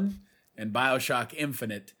BioShock 1 and BioShock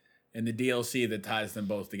Infinite and the DLC that ties them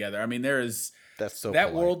both together. I mean that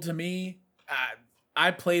world to me.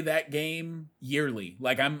 I play that game yearly.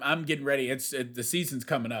 Like I'm getting ready. The season's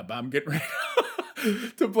coming up. I'm getting ready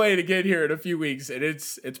to play it again here in a few weeks, and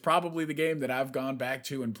it's probably the game that I've gone back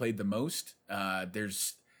to and played the most.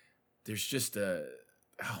 There's just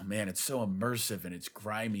oh man, it's so immersive and it's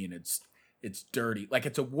grimy and it's dirty. Like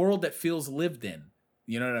it's a world that feels lived in.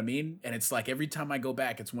 You know what I mean? And it's like every time I go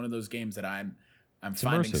back, it's one of those games that I'm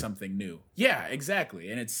finding something new. Yeah,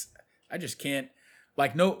 exactly. And I just can't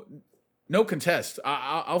like no contest.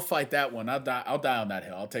 I'll fight that one. I'll die on that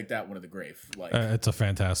hill. I'll take that one to the grave. Like it's a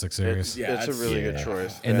fantastic series. It's a really good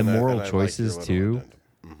choice. And the moral choices too.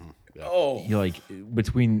 Yeah. Oh, You like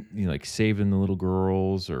between like saving the little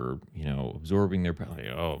girls or absorbing their like,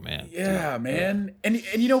 oh man. yeah, man. And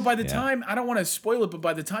by the time, I don't want to spoil it, but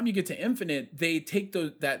by the time you get to Infinite, they take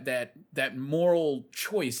that moral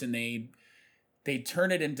choice and they turn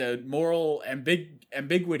it into moral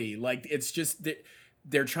ambiguity. Like it's just that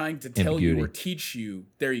they're trying to tell you or teach you.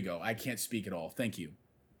 There you go. I can't speak at all. Thank you.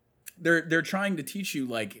 They're trying to teach you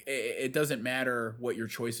like it doesn't matter what your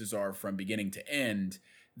choices are from beginning to end.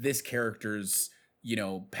 This character's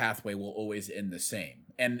pathway will always end the same.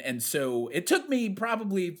 And so it took me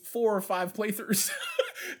probably 4 or 5 playthroughs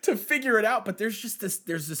to figure it out. But there's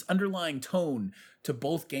this underlying tone to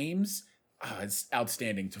both games. Oh, it's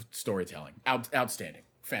outstanding storytelling. Outstanding.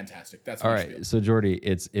 Fantastic. That's all right. So Jordy,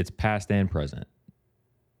 it's past and present.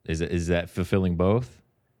 Is that fulfilling both?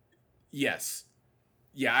 Yes.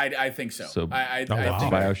 Yeah, I think so. So I think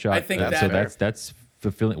BioShock. I think that's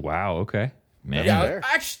fulfilling. Wow. Okay. Man. Yeah.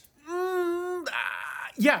 Actually,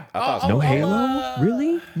 yeah. No Halo?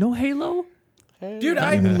 Really? No Halo? Dude,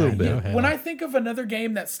 when I think of another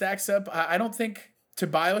game that stacks up, I don't think to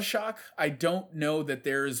BioShock. I don't know that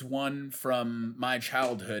there's one from my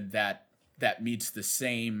childhood that meets the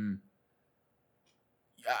same.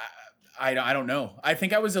 I don't know. I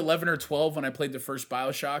think I was 11 or 12 when I played the first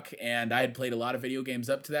BioShock, and I had played a lot of video games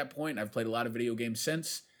up to that point. I've played a lot of video games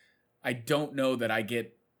since. I don't know that I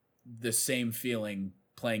get the same feeling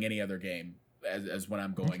playing any other game as when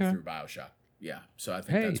I'm going through BioShock. Yeah, so I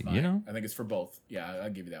think that's mine. I think it's for both. Yeah,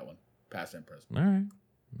 I'll give you that one. Past and present.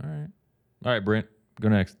 All right, Brent, go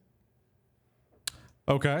next.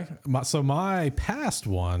 Okay, so my past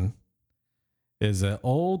one is an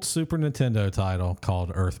old Super Nintendo title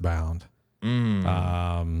called Earthbound.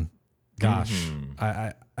 I don't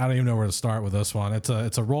even know where to start with this one. It's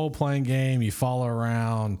a role-playing game. You follow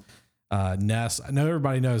around Ness. I know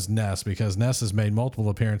everybody knows Ness because Ness has made multiple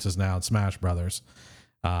appearances now in Smash Brothers.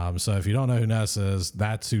 So if you don't know who Ness is,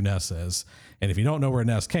 that's who Ness is. And if you don't know where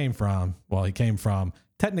Ness came from, well, he came from,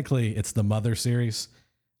 technically it's the Mother series.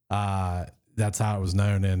 That's how it was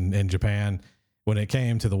known in Japan. When it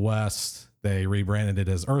came to the West, they rebranded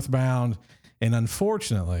it as Earthbound. And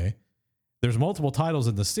unfortunately, there's multiple titles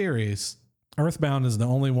in the series. Earthbound is the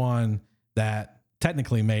only one that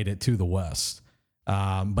technically made it to the West.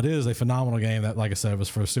 But it is a phenomenal game that, like I said, was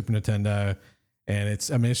for Super Nintendo. And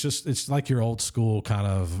it's like your old school kind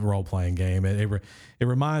of role-playing game. It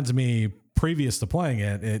reminds me, previous to playing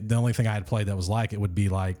it, the only thing I had played that was like it would be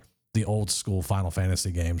like the old school Final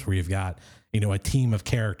Fantasy games where you've got, a team of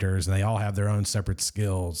characters and they all have their own separate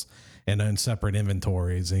skills and own separate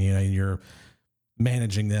inventories. And, you're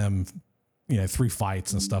managing them, through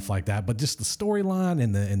fights and stuff like that. But just the storyline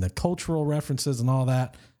and the cultural references and all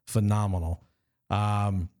that, phenomenal.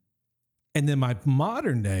 And then my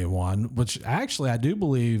modern day one, which actually I do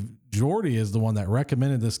believe Jordy is the one that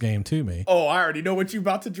recommended this game to me. Oh, I already know what you're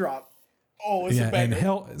about to drop. Oh, it's a banger. And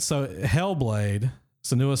Hellblade,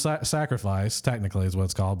 Senua's Sacrifice, technically is what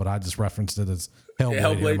it's called, but I just referenced it as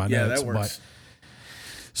Hellblade here in my notes. That works. But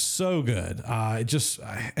so good. And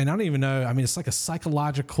I don't even know. I mean, it's like a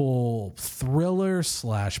psychological thriller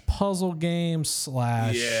 / puzzle game /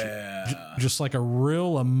 just like a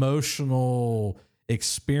real emotional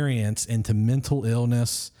experience into mental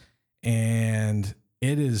illness. And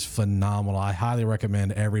it is phenomenal. I highly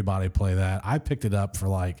recommend everybody play that. I picked it up for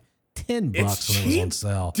like $10 when It's it was on cheap.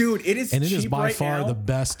 sale. Dude, it is and it cheap is by right far now. the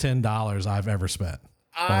best $10 I've ever spent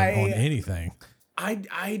on anything.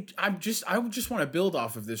 I just want to build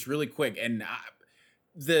off of this really quick, and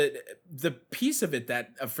the piece of it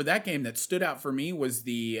that for that game that stood out for me was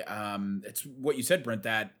it's what you said, Brent,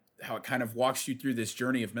 that how it kind of walks you through this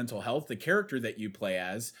journey of mental health. The character that you play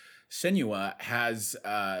as, Senua, has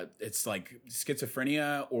it's like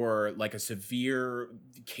schizophrenia or like a severe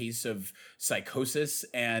case of psychosis,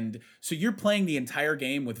 and so you're playing the entire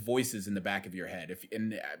game with voices in the back of your head.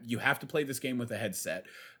 And you have to play this game with a headset,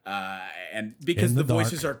 and because the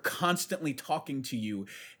voices are constantly talking to you,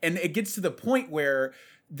 and it gets to the point where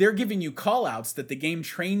they're giving you call outs that the game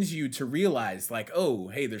trains you to realize, like, oh,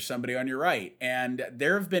 hey, there's somebody on your right. And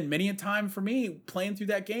there have been many a time for me playing through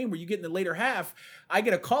that game where you get in the later half, I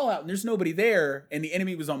get a call out and there's nobody there, and the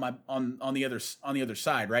enemy was on the other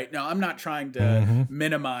side, right? Now, I'm not trying to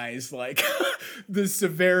minimize like the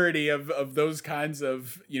severity of those kinds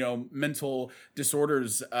of, mental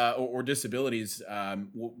disorders or disabilities,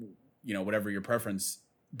 whatever your preference,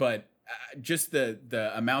 but just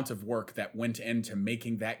the amount of work that went into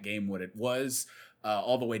making that game what it was,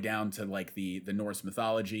 all the way down to like the Norse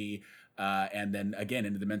mythology, and then again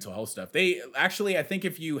into the mental health stuff. They actually, I think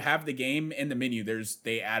if you have the game in the menu,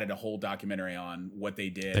 they added a whole documentary on what they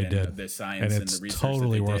did. The science and the research. It's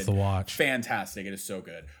totally worth the watch. Fantastic! It is so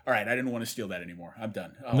good. All right, I didn't want to steal that anymore. I'm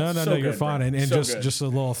done. Oh, no, you're fine. And so just a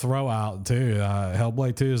little throw out too.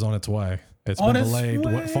 Hellblade 2 is on its way. It's been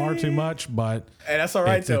delayed far too much, but that's all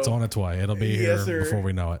right. It's on its way. It'll be here before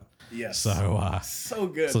we know it. Yes. So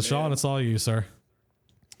good. So Sean, it's all you, sir.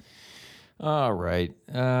 All right.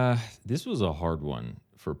 This was a hard one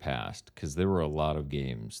for past because there were a lot of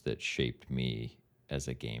games that shaped me as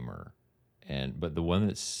a gamer, but the one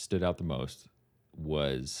that stood out the most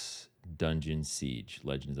was Dungeon Siege: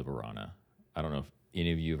 Legends of Arana. I don't know if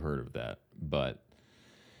any of you have heard of that, but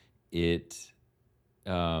it.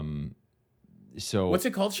 So what's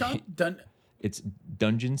it called, Sean? It's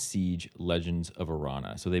Dungeon Siege: Legends of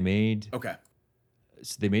Arana. So they made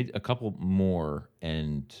a couple more,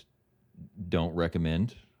 and don't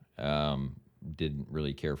recommend. Didn't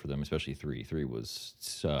really care for them, especially 3. 3 was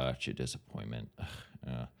such a disappointment.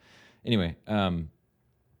 Anyway,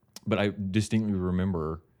 but I distinctly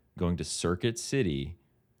remember going to Circuit City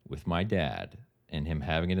with my dad and him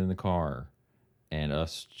having it in the car. And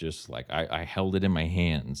us just like, I held it in my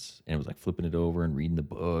hands and it was like flipping it over and reading the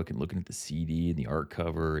book and looking at the CD and the art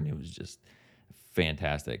cover. And it was just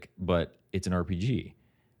fantastic. But it's an RPG.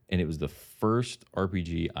 And it was the first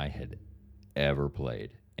RPG I had ever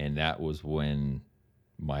played. And that was when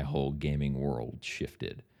my whole gaming world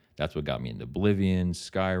shifted. That's what got me into Oblivion,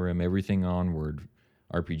 Skyrim, everything onward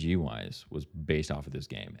RPG-wise was based off of this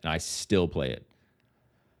game. And I still play it.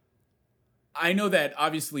 I know that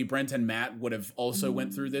obviously Brent and Matt would have also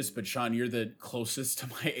went through this, but Sean, you're the closest to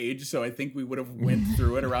my age, so I think we would have went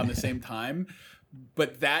through it around the same time.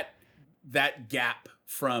 But that gap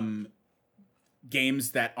from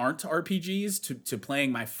games that aren't RPGs to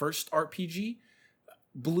playing my first RPG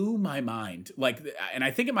blew my mind. Like, and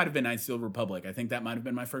I think it might have been Knights of the Old Republic. I think that might have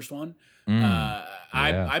been my first one.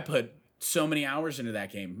 I put so many hours into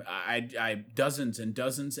that game. I dozens and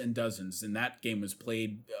dozens and dozens, and that game was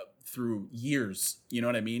played through years. You know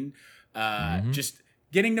what I mean? Just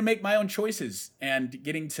getting to make my own choices and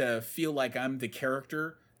getting to feel like I'm the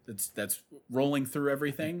character that's rolling through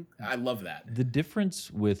everything. I love that. The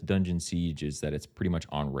difference with Dungeon Siege is that it's pretty much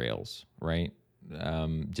on rails, right?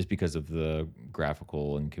 Just because of the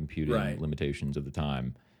graphical and computing limitations of the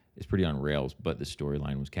time, it's pretty on rails. But the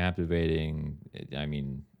storyline was captivating. I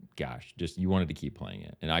mean, gosh, just you wanted to keep playing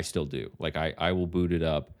it, and I still do. Like I will boot it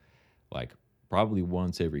up, like probably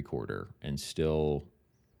once every quarter, and still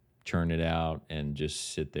churn it out and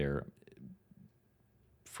just sit there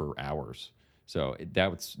for hours. So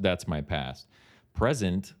that's my past.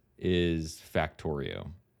 Present is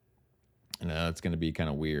Factorio, and that's going to be kind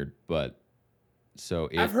of weird, but. So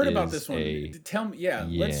I've heard about this one. Tell me,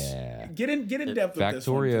 let's get in depth with this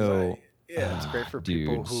one. Factorio, it's great for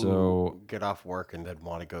people who get off work and then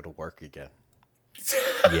want to go to work again.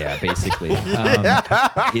 Yeah, basically,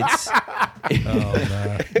 it's.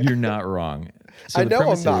 You're not wrong. So I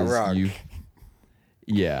know I'm not wrong.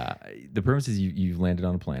 The premise is you've landed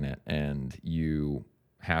on a planet and you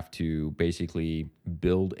have to basically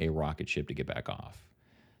build a rocket ship to get back off.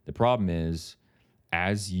 The problem is,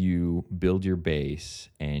 as you build your base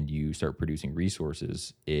and you start producing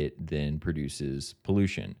resources, it then produces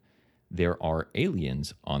pollution. There are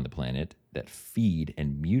aliens on the planet that feed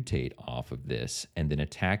and mutate off of this and then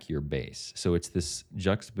attack your base. So it's this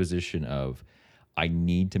juxtaposition of, I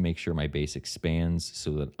need to make sure my base expands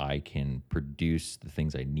so that I can produce the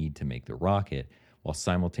things I need to make the rocket, while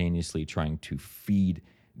simultaneously trying to feed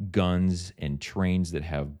guns and trains that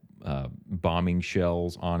have bombing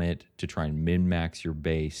shells on it to try and min-max your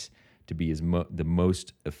base to be the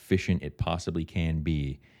most efficient it possibly can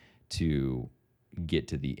be to get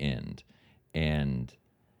to the end. And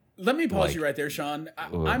let me pause you right there, Sean.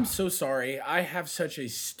 I'm so sorry. I have such a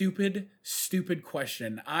stupid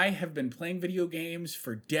question. I have been playing video games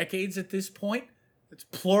for decades at this point. It's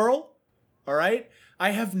plural. All right.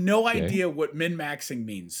 I have no idea what min-maxing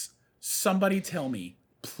means. Somebody tell me,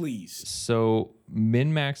 please. So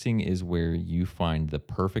min-maxing is where you find the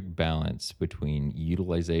perfect balance between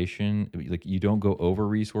utilization. Like, you don't go over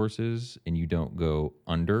resources and you don't go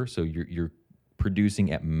under. So you're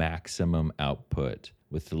producing at maximum output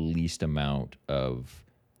with the least amount of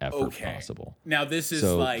effort possible. Now this is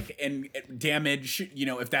and damage,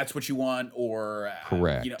 if that's what you want, or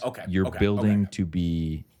correct. You're building to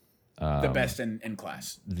be the best in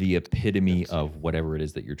class, the epitome of whatever it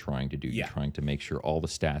is that you're trying to do. You're trying to make sure all the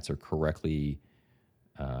stats are correctly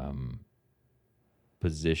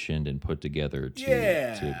positioned and put together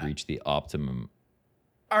to reach the optimum.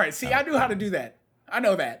 All right. See, I knew how to do that. I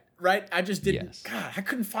know that. Right? I just didn't. Yes. God, I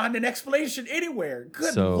couldn't find an explanation anywhere.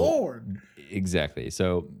 Good Lord. Exactly.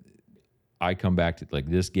 So I come back to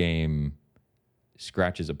this game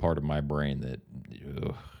scratches a part of my brain that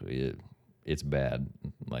it's bad.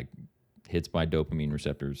 Like, hits my dopamine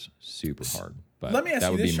receptors super hard. But let me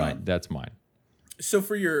ask you this, Sean. That's mine. So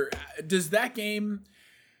does that game,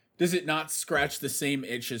 does it not scratch the same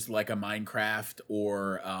itch as like a Minecraft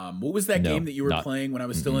or what was that game that you were playing when I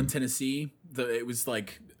was still in Tennessee? It was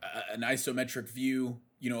like an isometric view,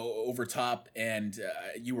 over top, and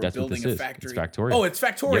you were building a factory. It's Factorio. Oh, it's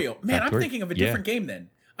Factorio. Yep. Man, I'm thinking of a different game then.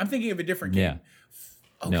 I'm thinking of a different game.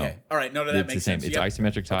 Yeah. Okay. No. All right. No, that makes sense. It's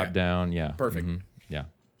isometric top down. Yeah. Perfect. Mm-hmm. Yeah.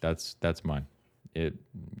 That's mine.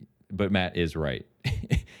 But Matt is right.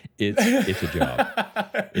 It's a job.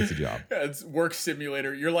 It's a job. It's work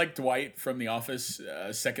simulator. You're like Dwight from The Office,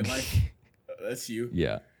 Second Life. That's you.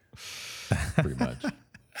 Yeah. Pretty much.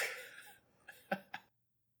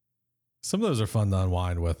 Some of those are fun to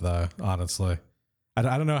unwind with, though, honestly. I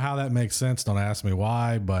don't know how that makes sense. Don't ask me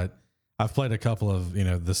why, but I've played a couple of,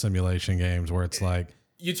 the simulation games where it's like,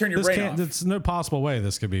 you turn your brain off. There's no possible way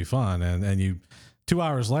this could be fun. And you, 2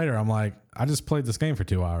 hours later, I'm like, I just played this game for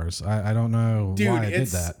 2 hours. I don't know why I did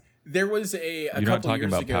that. There was a You're not talking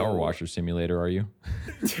about Power Washer Simulator, are you?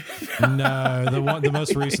 No, the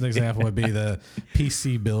most recent example would be the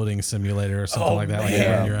PC building simulator or something like that. Like you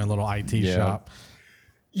run your own little IT shop.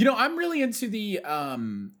 I'm really into the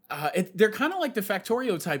they're kind of like the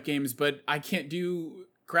Factorio type games, but I can't do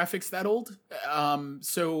graphics that old.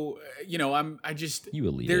 You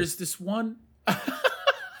elite. There's this one.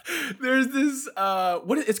 There's this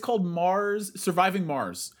it's called Mars, Surviving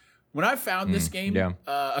Mars. When I found this game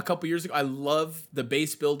a couple years ago, I love the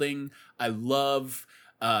base building. I love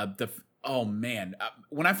when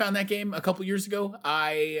I found that game a couple years ago,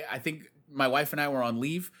 I think my wife and I were on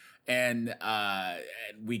leave, and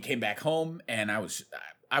we came back home, and I was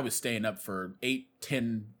staying up for 8,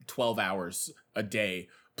 10, 12 hours a day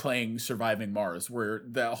playing Surviving Mars, where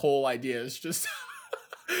the whole idea is just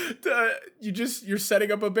you're setting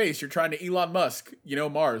up a base. You're trying to Elon Musk,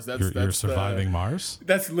 Mars. You're surviving Mars.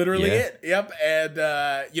 That's literally it. Yep. And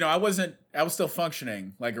I was still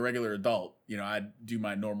functioning like a regular adult. I'd do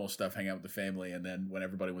my normal stuff, hang out with the family, and then when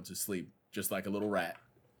everybody went to sleep, just like a little rat,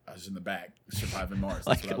 I was in the back surviving Mars.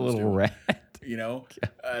 That's like a little rat.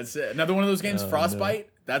 That's it. Another one of those games, Frostbite.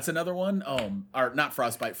 No. That's another one. Or not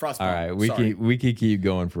Frostbite. Frostbite. All right, we can keep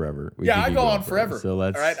going forever. I go on forever. So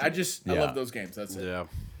let's. All right, I love those games. That's it. Yeah.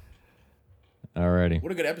 Alrighty.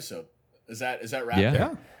 What a good episode. Is that wrap?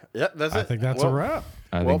 Yeah. Yeah, that's it. I think that's a wrap.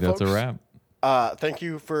 I think that's a wrap. Thank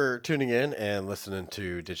you for tuning in and listening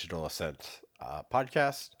to Digital Ascent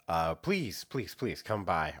podcast. Please come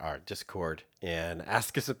by our Discord and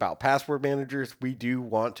ask us about password managers. We do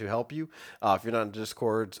want to help you. If you're not in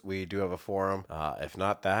Discords, we do have a forum. If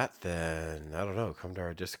not that, then I don't know. Come to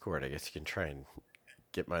our Discord. I guess you can try and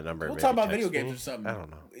get my number. We'll talk about video games or something. I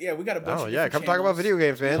don't know. Yeah, we got a bunch of come channels. talk about video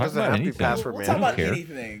games, man. It doesn't have to be password We'll managers. talk about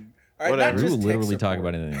anything. All right, Whatever. We will literally talk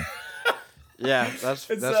about anything. Yeah, that's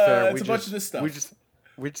fair. It's a bunch of this stuff.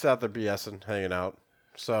 We just out there BSing, hanging out.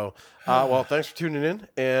 So, well, thanks for tuning in,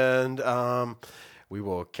 and we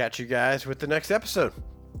will catch you guys with the next episode.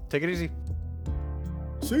 Take it easy.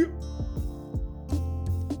 See you.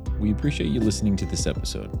 We appreciate you listening to this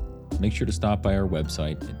episode. Make sure to stop by our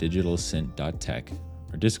website at digitalascent.tech,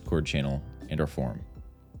 our Discord channel, and our forum.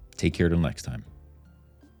 Take care till next time.